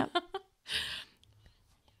 Yeah.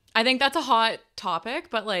 I think that's a hot topic,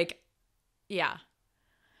 but like, yeah.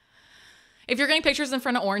 If you're getting pictures in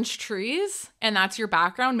front of orange trees and that's your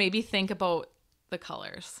background, maybe think about the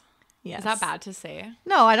colors. Yes. Is that bad to say?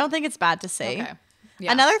 No, I don't think it's bad to say. Okay.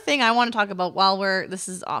 Yeah. Another thing I want to talk about this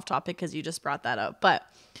is off topic because you just brought that up, but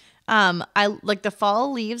I like the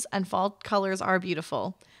fall leaves and fall colors are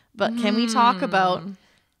beautiful. But can we talk about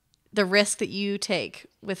the risk that you take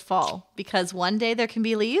with fall? Because one day there can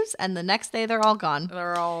be leaves and the next day they're all gone.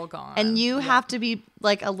 They're all gone. And you have to be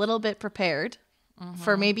like a little bit prepared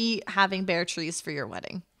for maybe having bare trees for your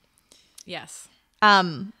wedding. Yes.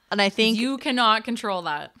 And I think you cannot control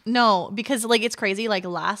that. No, because like it's crazy. Like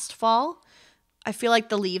last fall, I feel like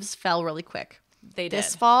the leaves fell really quick. They did.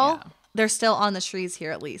 This fall, they're still on the trees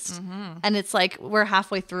here at least. And it's like we're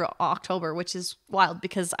halfway through October, which is wild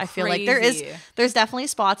because I feel like there's definitely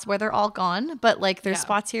spots where they're all gone, but like there's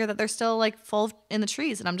spots here that they're still like full in the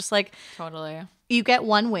trees. And I'm just like, totally. You get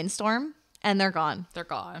one windstorm and they're gone. They're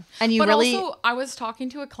gone. And also, I was talking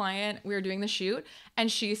to a client, we were doing the shoot,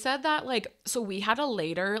 and she said that like, so we had a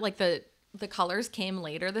later, like the colors came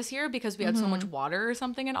later this year because we had so much water or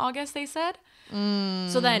something in August, they said.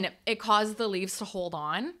 So then it caused the leaves to hold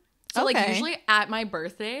on. So like usually at my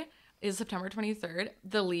birthday is September 23rd,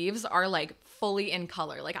 the leaves are like fully in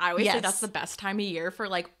color. Like I always say that's the best time of year for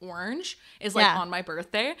like orange is like on my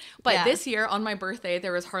birthday. But this year on my birthday,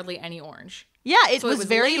 there was hardly any orange. Yeah, it was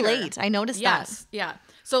very late. I noticed that. Yeah.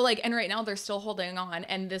 So like, and right now they're still holding on.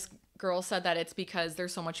 And this girl said that it's because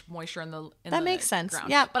there's so much moisture in the that makes sense. Ground.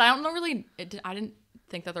 Yeah. But I don't know really, I didn't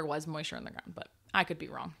think that there was moisture in the ground, but I could be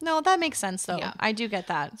wrong. No, that makes sense though. Yeah. I do get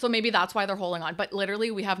that. So maybe that's why they're holding on. But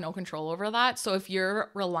literally we have no control over that. So if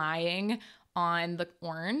you're relying on the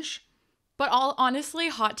orange, but honestly,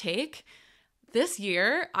 hot take, this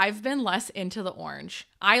year I've been less into the orange.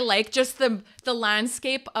 I like just the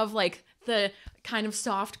landscape of like the kind of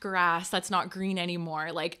soft grass that's not green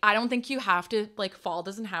anymore. Like, I don't think you have to, like, fall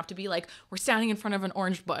doesn't have to be like, we're standing in front of an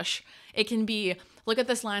orange bush. It can be, look at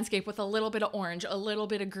this landscape with a little bit of orange, a little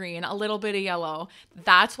bit of green, a little bit of yellow.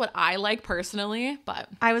 That's what I like personally, but.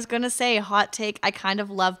 I was going to say, hot take, I kind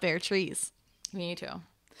of love bare trees. Me too.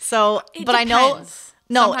 So, it but depends. I know.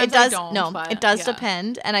 No, Sometimes it does. It does yeah.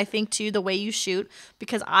 depend. And I think too, the way you shoot,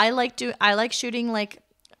 because I like shooting like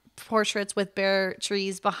portraits with bare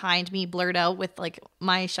trees behind me blurred out with like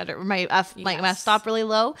my shutter, my f-stop really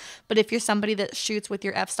low. But if you're somebody that shoots with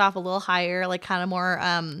your f-stop a little higher, like kind of more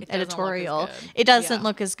editorial, it doesn't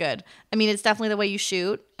look as good. I mean, it's definitely the way you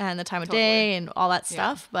shoot and the time of day and all that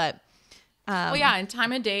stuff. But well, yeah, and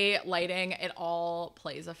time of day, lighting, it all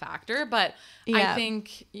plays a factor. But I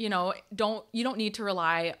think, you don't need to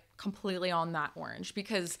rely completely on that orange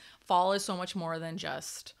because fall is so much more than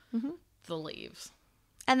just the leaves.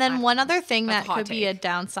 And then one other thing that could be a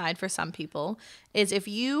downside for some people is if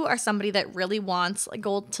you are somebody that really wants like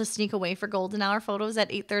to sneak away for golden hour photos at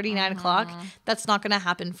 8:30, 9 o'clock, that's not going to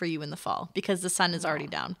happen for you in the fall because the sun is already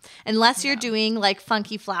down. Unless you're doing like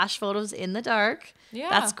funky flash photos in the dark. Yeah.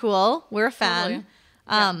 That's cool. We're a fan.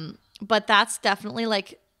 Totally. But that's definitely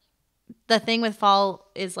like the thing with fall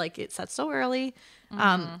is like it sets so early.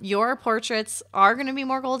 Your portraits are going to be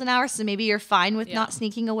more golden hour, so maybe you're fine with not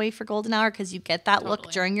sneaking away for golden hour because you get that look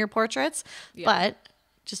during your portraits. But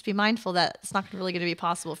just be mindful that it's not really going to be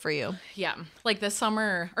possible for you. Yeah. Like this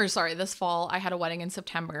fall, I had a wedding in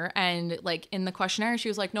September, and like in the questionnaire, she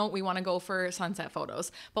was like, no, we want to go for sunset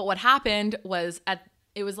photos. But what happened was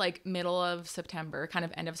it was like middle of September, kind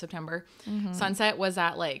of end of September. Sunset was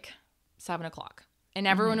at like 7 o'clock and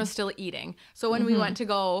everyone was still eating. So when we went to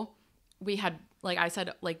go, we had, like I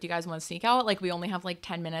said, like, do you guys want to sneak out? Like, we only have like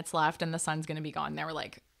 10 minutes left and the sun's going to be gone. They were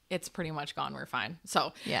like, it's pretty much gone. We're fine.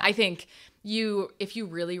 So I think if you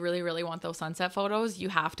really, really, really want those sunset photos, you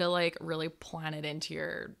have to like really plan it into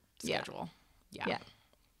your schedule. Yeah.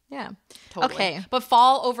 Totally. Okay. But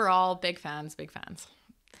fall overall, big fans.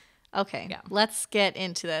 Okay. Yeah. Let's get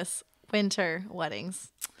into this. Winter weddings.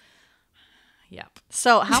 Yep.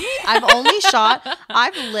 So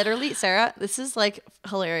I've literally, Sarah, this is like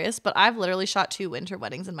hilarious, but I've literally shot 2 winter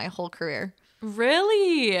weddings in my whole career.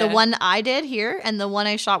 Really? The one I did here and the one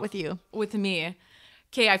I shot with you. With me.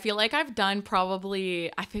 Okay, I feel like I've done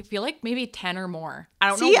I feel like maybe 10 or more. I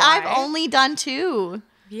don't know why. I've only done 2.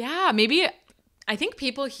 Yeah, maybe, I think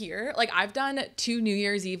people here, like I've done 2 New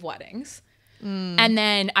Year's Eve weddings. And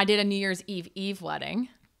then I did a New Year's Eve wedding.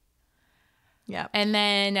 Yeah. And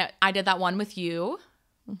then I did that one with you.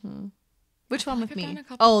 Which one with me?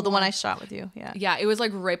 Oh, the one I shot with you. Yeah. Yeah. It was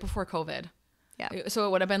like right before COVID. Yeah. So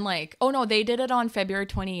it would have been like, oh no, they did it on February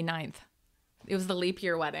 29th. It was the leap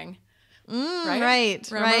year wedding. Right.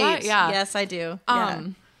 Remember that? Yeah. Yes, I do.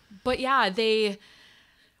 But yeah,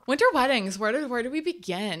 winter weddings, where do we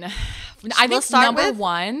begin? I think number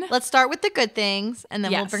one. Let's start with the good things, and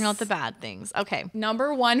then we'll Yes. bring out the bad things. Okay.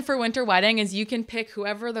 Number one for winter wedding is you can pick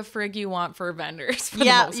whoever the frig you want for vendors. For the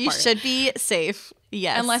most You part. should be safe.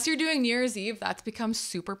 Yes. Unless you're doing New Year's Eve, that's become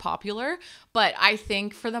super popular. But I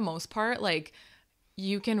think for the most part, like,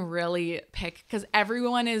 you can really pick because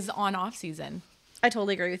everyone is on off season. I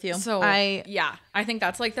totally agree with you. So I think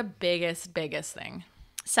that's like the biggest thing.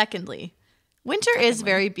 Secondly, winter is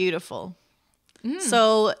very beautiful.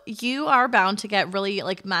 So you are bound to get really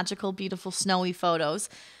like magical, beautiful, snowy photos.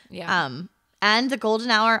 Yeah. And the golden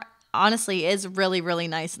hour honestly is really, really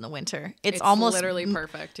nice in the winter. It's almost literally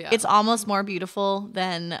perfect. Yeah. It's almost more beautiful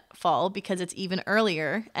than fall because it's even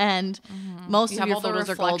earlier, and most of your photos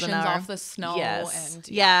are golden hour off the snow. Yes. And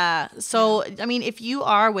yeah. So I mean, if you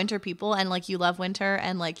are winter people and like you love winter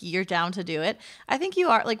and like you're down to do it, I think you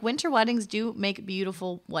are. Like winter weddings do make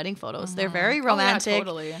beautiful wedding photos. They're very romantic. Oh, yeah,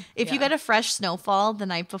 totally. If you get a fresh snowfall the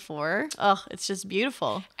night before, it's just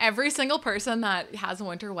beautiful. Every single person that has a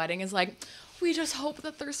winter wedding is like, we just hope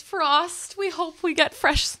that there's frost. We hope we get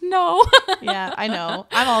fresh snow. Yeah, I know.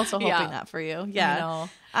 I'm also hoping that for you. Yeah.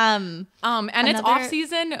 I know. And it's off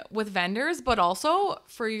season with vendors, but also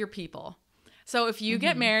for your people. So if you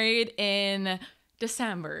get married in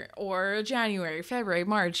December or January, February,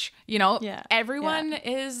 March, everyone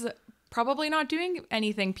is probably not doing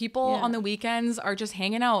anything. People on the weekends are just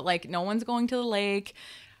hanging out. Like no one's going to the lake.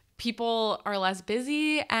 People are less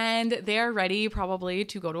busy and they are ready probably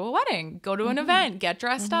to go to a wedding, go to an event, get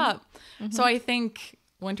dressed up. So I think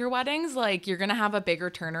winter weddings, like you're going to have a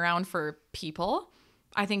bigger turnaround for people.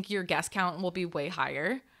 I think your guest count will be way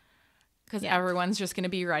higher because everyone's just going to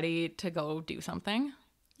be ready to go do something.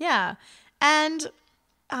 Yeah. And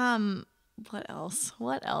what else?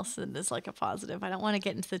 What else is like a positive? I don't want to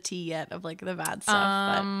get into the tea yet of like the bad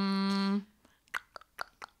stuff.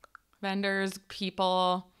 Vendors,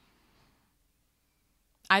 people.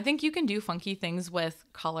 I think you can do funky things with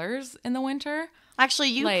colors in the winter.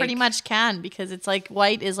 Actually, you pretty much can because it's like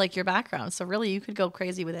white is like your background. So really you could go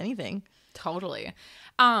crazy with anything. Totally.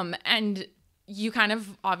 And you kind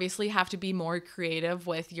of obviously have to be more creative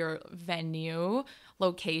with your venue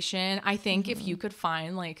location. I think if you could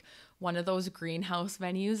find like one of those greenhouse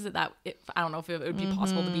venues I don't know if it would be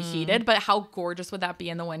possible to be heated, but how gorgeous would that be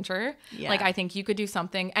in the winter? Yeah. Like I think you could do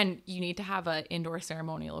something, and you need to have an indoor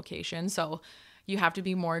ceremony location. So you have to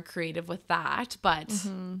be more creative with that. But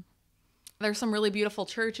there's some really beautiful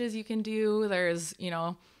churches you can do. There's,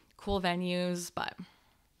 cool venues, but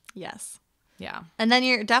yes. Yeah. And then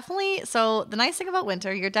you're definitely, so the nice thing about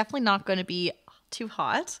winter, you're definitely not going to be too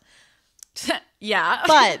hot. Yeah.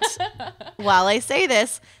 But while I say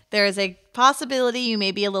this, there is a possibility you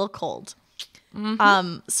may be a little cold.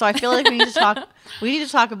 So I feel like we need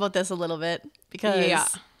to talk about this a little bit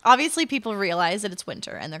because obviously people realize that it's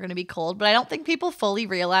winter and they're going to be cold, but I don't think people fully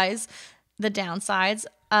realize the downsides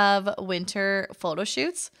of winter photo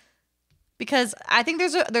shoots, because I think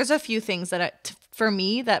there's a few things that for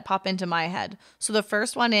me that pop into my head. So the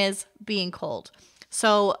first one is being cold.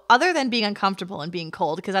 So other than being uncomfortable and being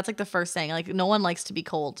cold, because that's like the first thing, like no one likes to be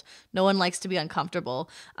cold. No one likes to be uncomfortable.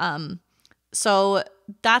 So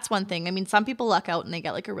that's one thing. I mean, some people luck out and they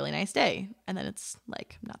get like a really nice day and then it's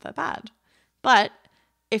like not that bad. But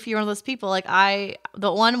if you're one of those people, like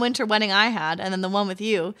the one winter wedding I had and then the one with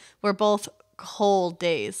you were both cold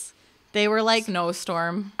days. They were like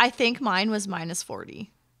snowstorm. I think mine was -40.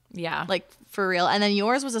 Yeah. Like for real. And then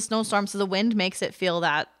yours was a snowstorm. So the wind makes it feel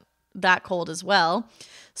that cold as well.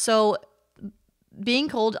 So being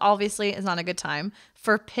cold obviously is not a good time.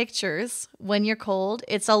 For pictures, when you're cold,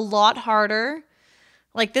 it's a lot harder.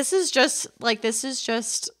 Like this is just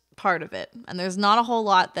part of it. And there's not a whole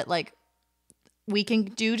lot that like we can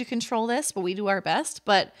do to control this, but we do our best.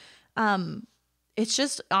 But it's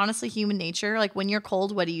just honestly human nature. Like when you're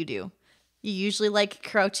cold, what do? You usually like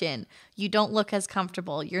crouch in. You don't look as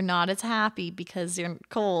comfortable. You're not as happy because you're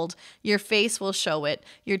cold. Your face will show it.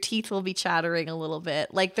 Your teeth will be chattering a little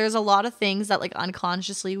bit. Like there's a lot of things that like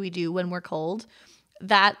unconsciously we do when we're cold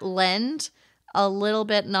that lend a little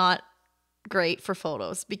bit not great for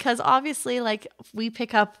photos, because obviously like we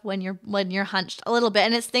pick up when you're hunched a little bit,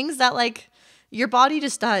 and it's things that like your body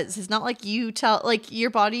just does. It's not like your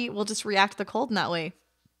body will just react to the cold in that way.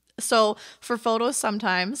 So for photos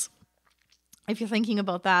sometimes, if you're thinking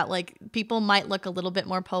about that, like people might look a little bit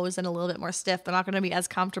more posed and a little bit more stiff. They're not going to be as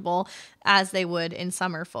comfortable as they would in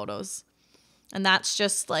summer photos. And that's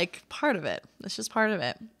just like part of it. That's just part of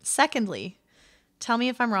it. Secondly, tell me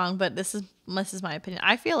if I'm wrong, but this is my opinion.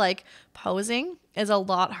 I feel like posing is a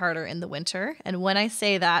lot harder in the winter. And when I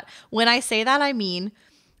say that, I mean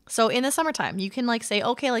So in the summertime, you can like say,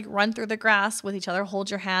 okay, like run through the grass with each other, hold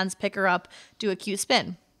your hands, pick her up, do a cute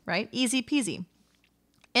spin, right? Easy peasy.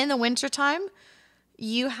 In the wintertime,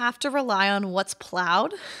 you have to rely on what's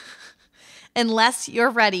plowed unless you're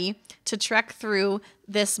ready to trek through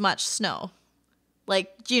this much snow.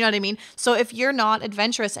 Like, do you know what I mean? So if you're not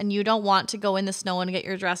adventurous and you don't want to go in the snow and get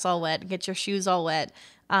your dress all wet, get your shoes all wet,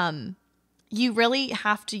 you really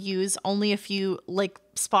have to use only a few like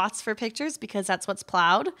spots for pictures because that's what's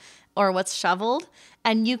plowed or what's shoveled.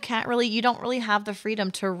 And you don't really have the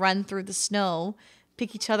freedom to run through the snow,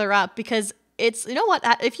 pick each other up because it's, you know what,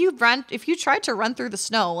 if you tried to run through the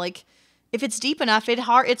snow, like if it's deep enough,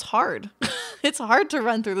 it's hard. It's hard to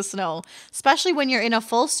run through the snow, especially when you're in a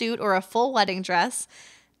full suit or a full wedding dress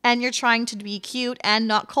and you're trying to be cute and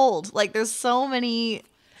not cold. Like there's so many.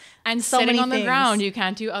 And so sitting many on the things. ground, you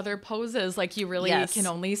can't do other poses. Like you really Yes. can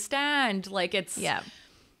only stand. Like it's, Yeah.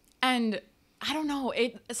 And I don't know,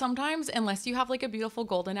 it sometimes, unless you have like a beautiful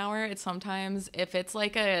golden hour, it's sometimes if it's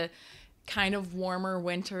like a kind of warmer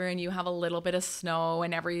winter and you have a little bit of snow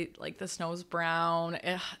and the snow's brown,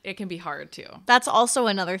 it can be hard too. That's also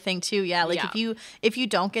another thing too. Yeah. Like Yeah. if you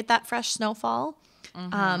don't get that fresh snowfall,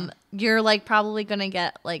 you're like probably going to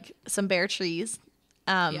get like some bare trees.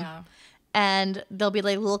 Yeah. And there'll be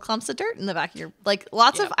like little clumps of dirt in the back of your, like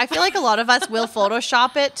I feel like a lot of us will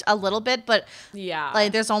Photoshop it a little bit, but Yeah.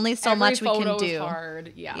 like there's only so Every much we can photo's do.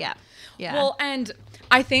 hard. Yeah. Yeah. Yeah. Well, and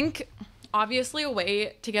I think obviously a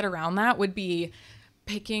way to get around that would be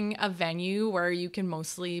picking a venue where you can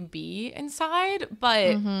mostly be inside,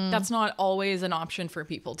 but that's not always an option for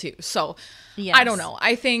people too. So Yes. I don't know.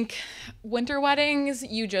 I think winter weddings,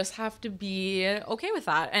 you just have to be okay with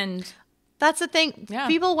that. And That's the thing. Yeah.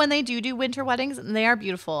 People, when they do winter weddings, they are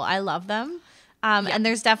beautiful. I love them. And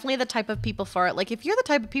there's definitely the type of people for it. Like if you're the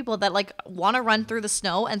type of people that like want to run through the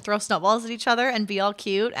snow and throw snowballs at each other and be all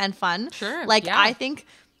cute and fun. Sure, Like yeah. I think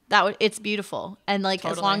it's beautiful. And like as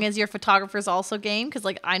Totally. long as your photographer's also game, because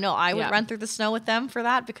like I know I would Yeah. run through the snow with them for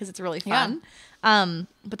that because it's really fun.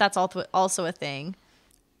 But that's also a thing.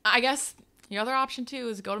 I guess the other option too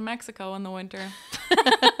is go to Mexico in the winter.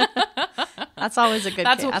 That's always a good.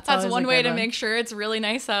 That's always one a way good to one. make sure it's really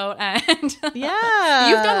nice out. And Yeah.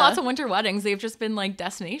 you've done lots of winter weddings. They've just been like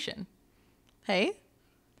destination. Hey,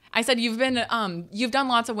 I said you've done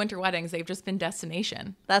lots of winter weddings. They've just been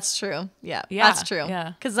destination. that's true. Yeah, Yeah, that's true.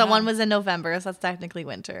 yeah, Because the yeah. one was in November, so that's technically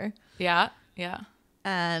winter. Yeah, yeah,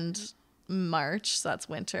 And March, so that's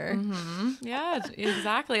winter. yeah.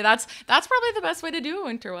 Exactly. That's probably the best way to do a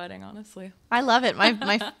winter wedding, honestly. I love it.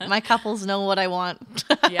 My couples know what I want.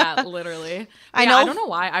 Yeah, literally. I I know- don't know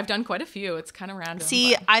why. I've done quite a few. It's kind of random.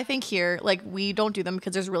 See, but- I think here, like, we don't do them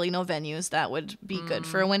because there's really no venues that would be good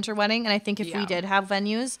for a winter wedding. And I think if we Yeah. did have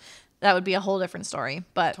venues, that would be a whole different story.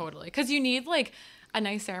 But Totally. Because you need like a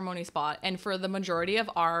nice ceremony spot. And for the majority of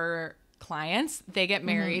our clients, they get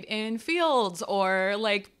married in fields or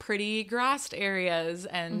like pretty grassed areas.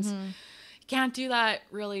 And you can't do that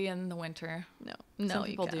really in the winter. no, Some you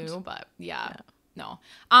people can't. do, but yeah, no.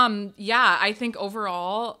 Yeah, I think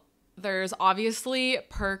overall there's obviously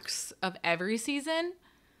perks of every season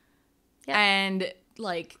Yeah. and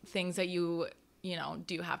like things that you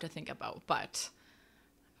do have to think about, but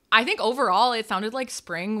I think overall it sounded like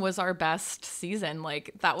spring was our best season.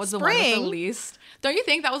 Like that was the one with the Spring? least. Don't you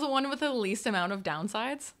think that was the one with the least amount of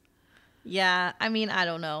downsides? Yeah, I mean, I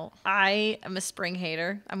don't know. I am a spring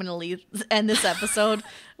hater. I'm gonna end this episode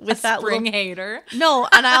with that Spring little. hater. No,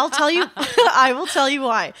 and I'll tell you. I will tell you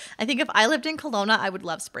why. I think if I lived in Kelowna, I would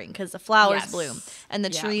love spring because the flowers Yes. bloom and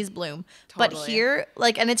the Yeah. trees bloom. But Totally. here,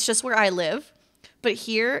 like, and it's just where I live. But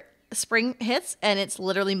here, spring hits and it's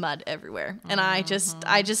literally mud everywhere, and I just Don't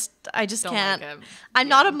can't. like it. I'm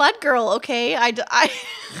not a mud girl, okay? I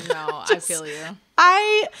No, I feel you.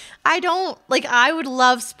 I don't like. I would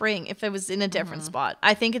love spring if it was in a different spot.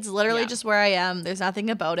 I think it's literally Yeah. just where I am. There's nothing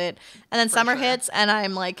about it, and then summer sure. hits, and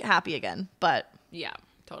I'm like happy again. But Yeah,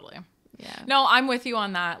 totally. yeah, No, I'm with you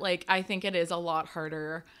on that. Like, I think it is a lot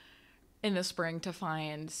harder in the spring to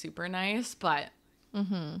find super nice, but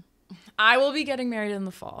I will be getting married in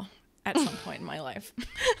the fall at some point in my life.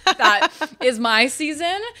 That is my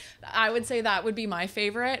season. I would say that would be my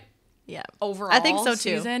favorite yeah. overall. I think so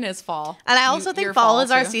too. Season is fall. And I also think Your fall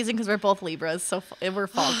is our too? season because we're both Libras, so we're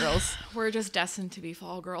fall girls. We're just destined to be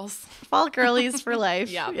fall girls. Fall girlies for life.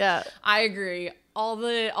 Yeah. Yeah. I agree. All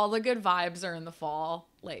the good vibes are in the fall,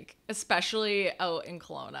 like especially out in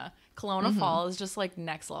Kelowna. Kelowna fall is just like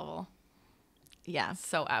next level. Yeah.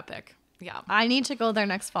 So epic. Yeah. I need to go there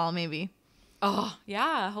next fall, maybe. Oh,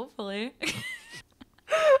 yeah, hopefully.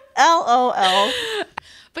 LOL.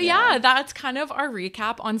 But yeah, that's kind of our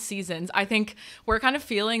recap on seasons. I think we're kind of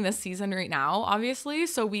feeling this season right now, obviously.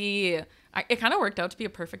 So it kind of worked out to be a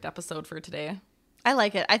perfect episode for today. I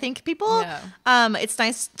like it. I think people, it's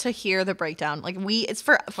nice to hear the breakdown. Like this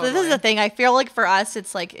is the thing. I feel like for us,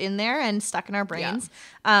 it's like in there and stuck in our brains.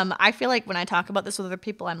 Yeah. I feel like when I talk about this with other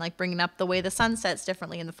people, I'm like bringing up the way the sun sets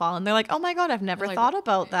differently in the fall. And they're like, oh my God, I've never thought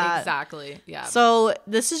about that. Exactly. Yeah. So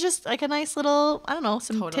this is just like a nice little, I don't know,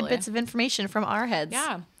 some tidbits of information from our heads.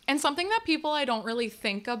 Yeah. And something that people I don't really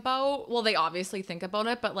think about, well, they obviously think about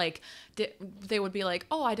it, but like they would be like,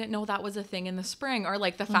 oh, I didn't know that was a thing in the spring. Or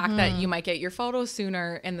like the fact that you might get your photos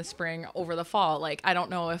sooner in the spring over the fall. Like, I don't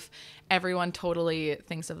know if everyone totally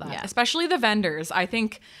thinks of that, especially the vendors. I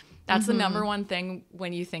think that's the number one thing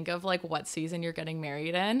when you think of like what season you're getting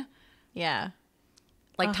married in. Yeah.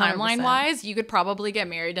 Like 100%. Timeline wise, you could probably get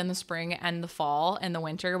married in the spring and the fall and the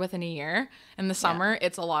winter within a year. In the summer,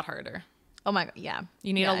 it's a lot harder. Oh my God, yeah.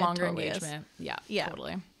 You need a longer engagement. Yeah,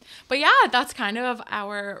 totally. But yeah, that's kind of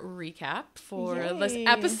our recap for this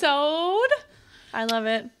episode. I love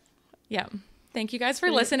it. Yeah. Thank you guys for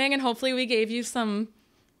listening, and hopefully we gave you some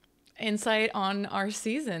insight on our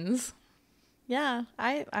seasons. Yeah,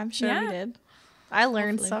 I'm sure we did. I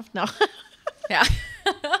learned stuff. No. Yeah.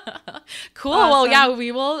 Cool. Awesome. Well, yeah,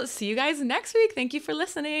 we will see you guys next week. Thank you for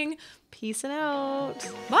listening. Peace out.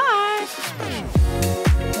 Bye.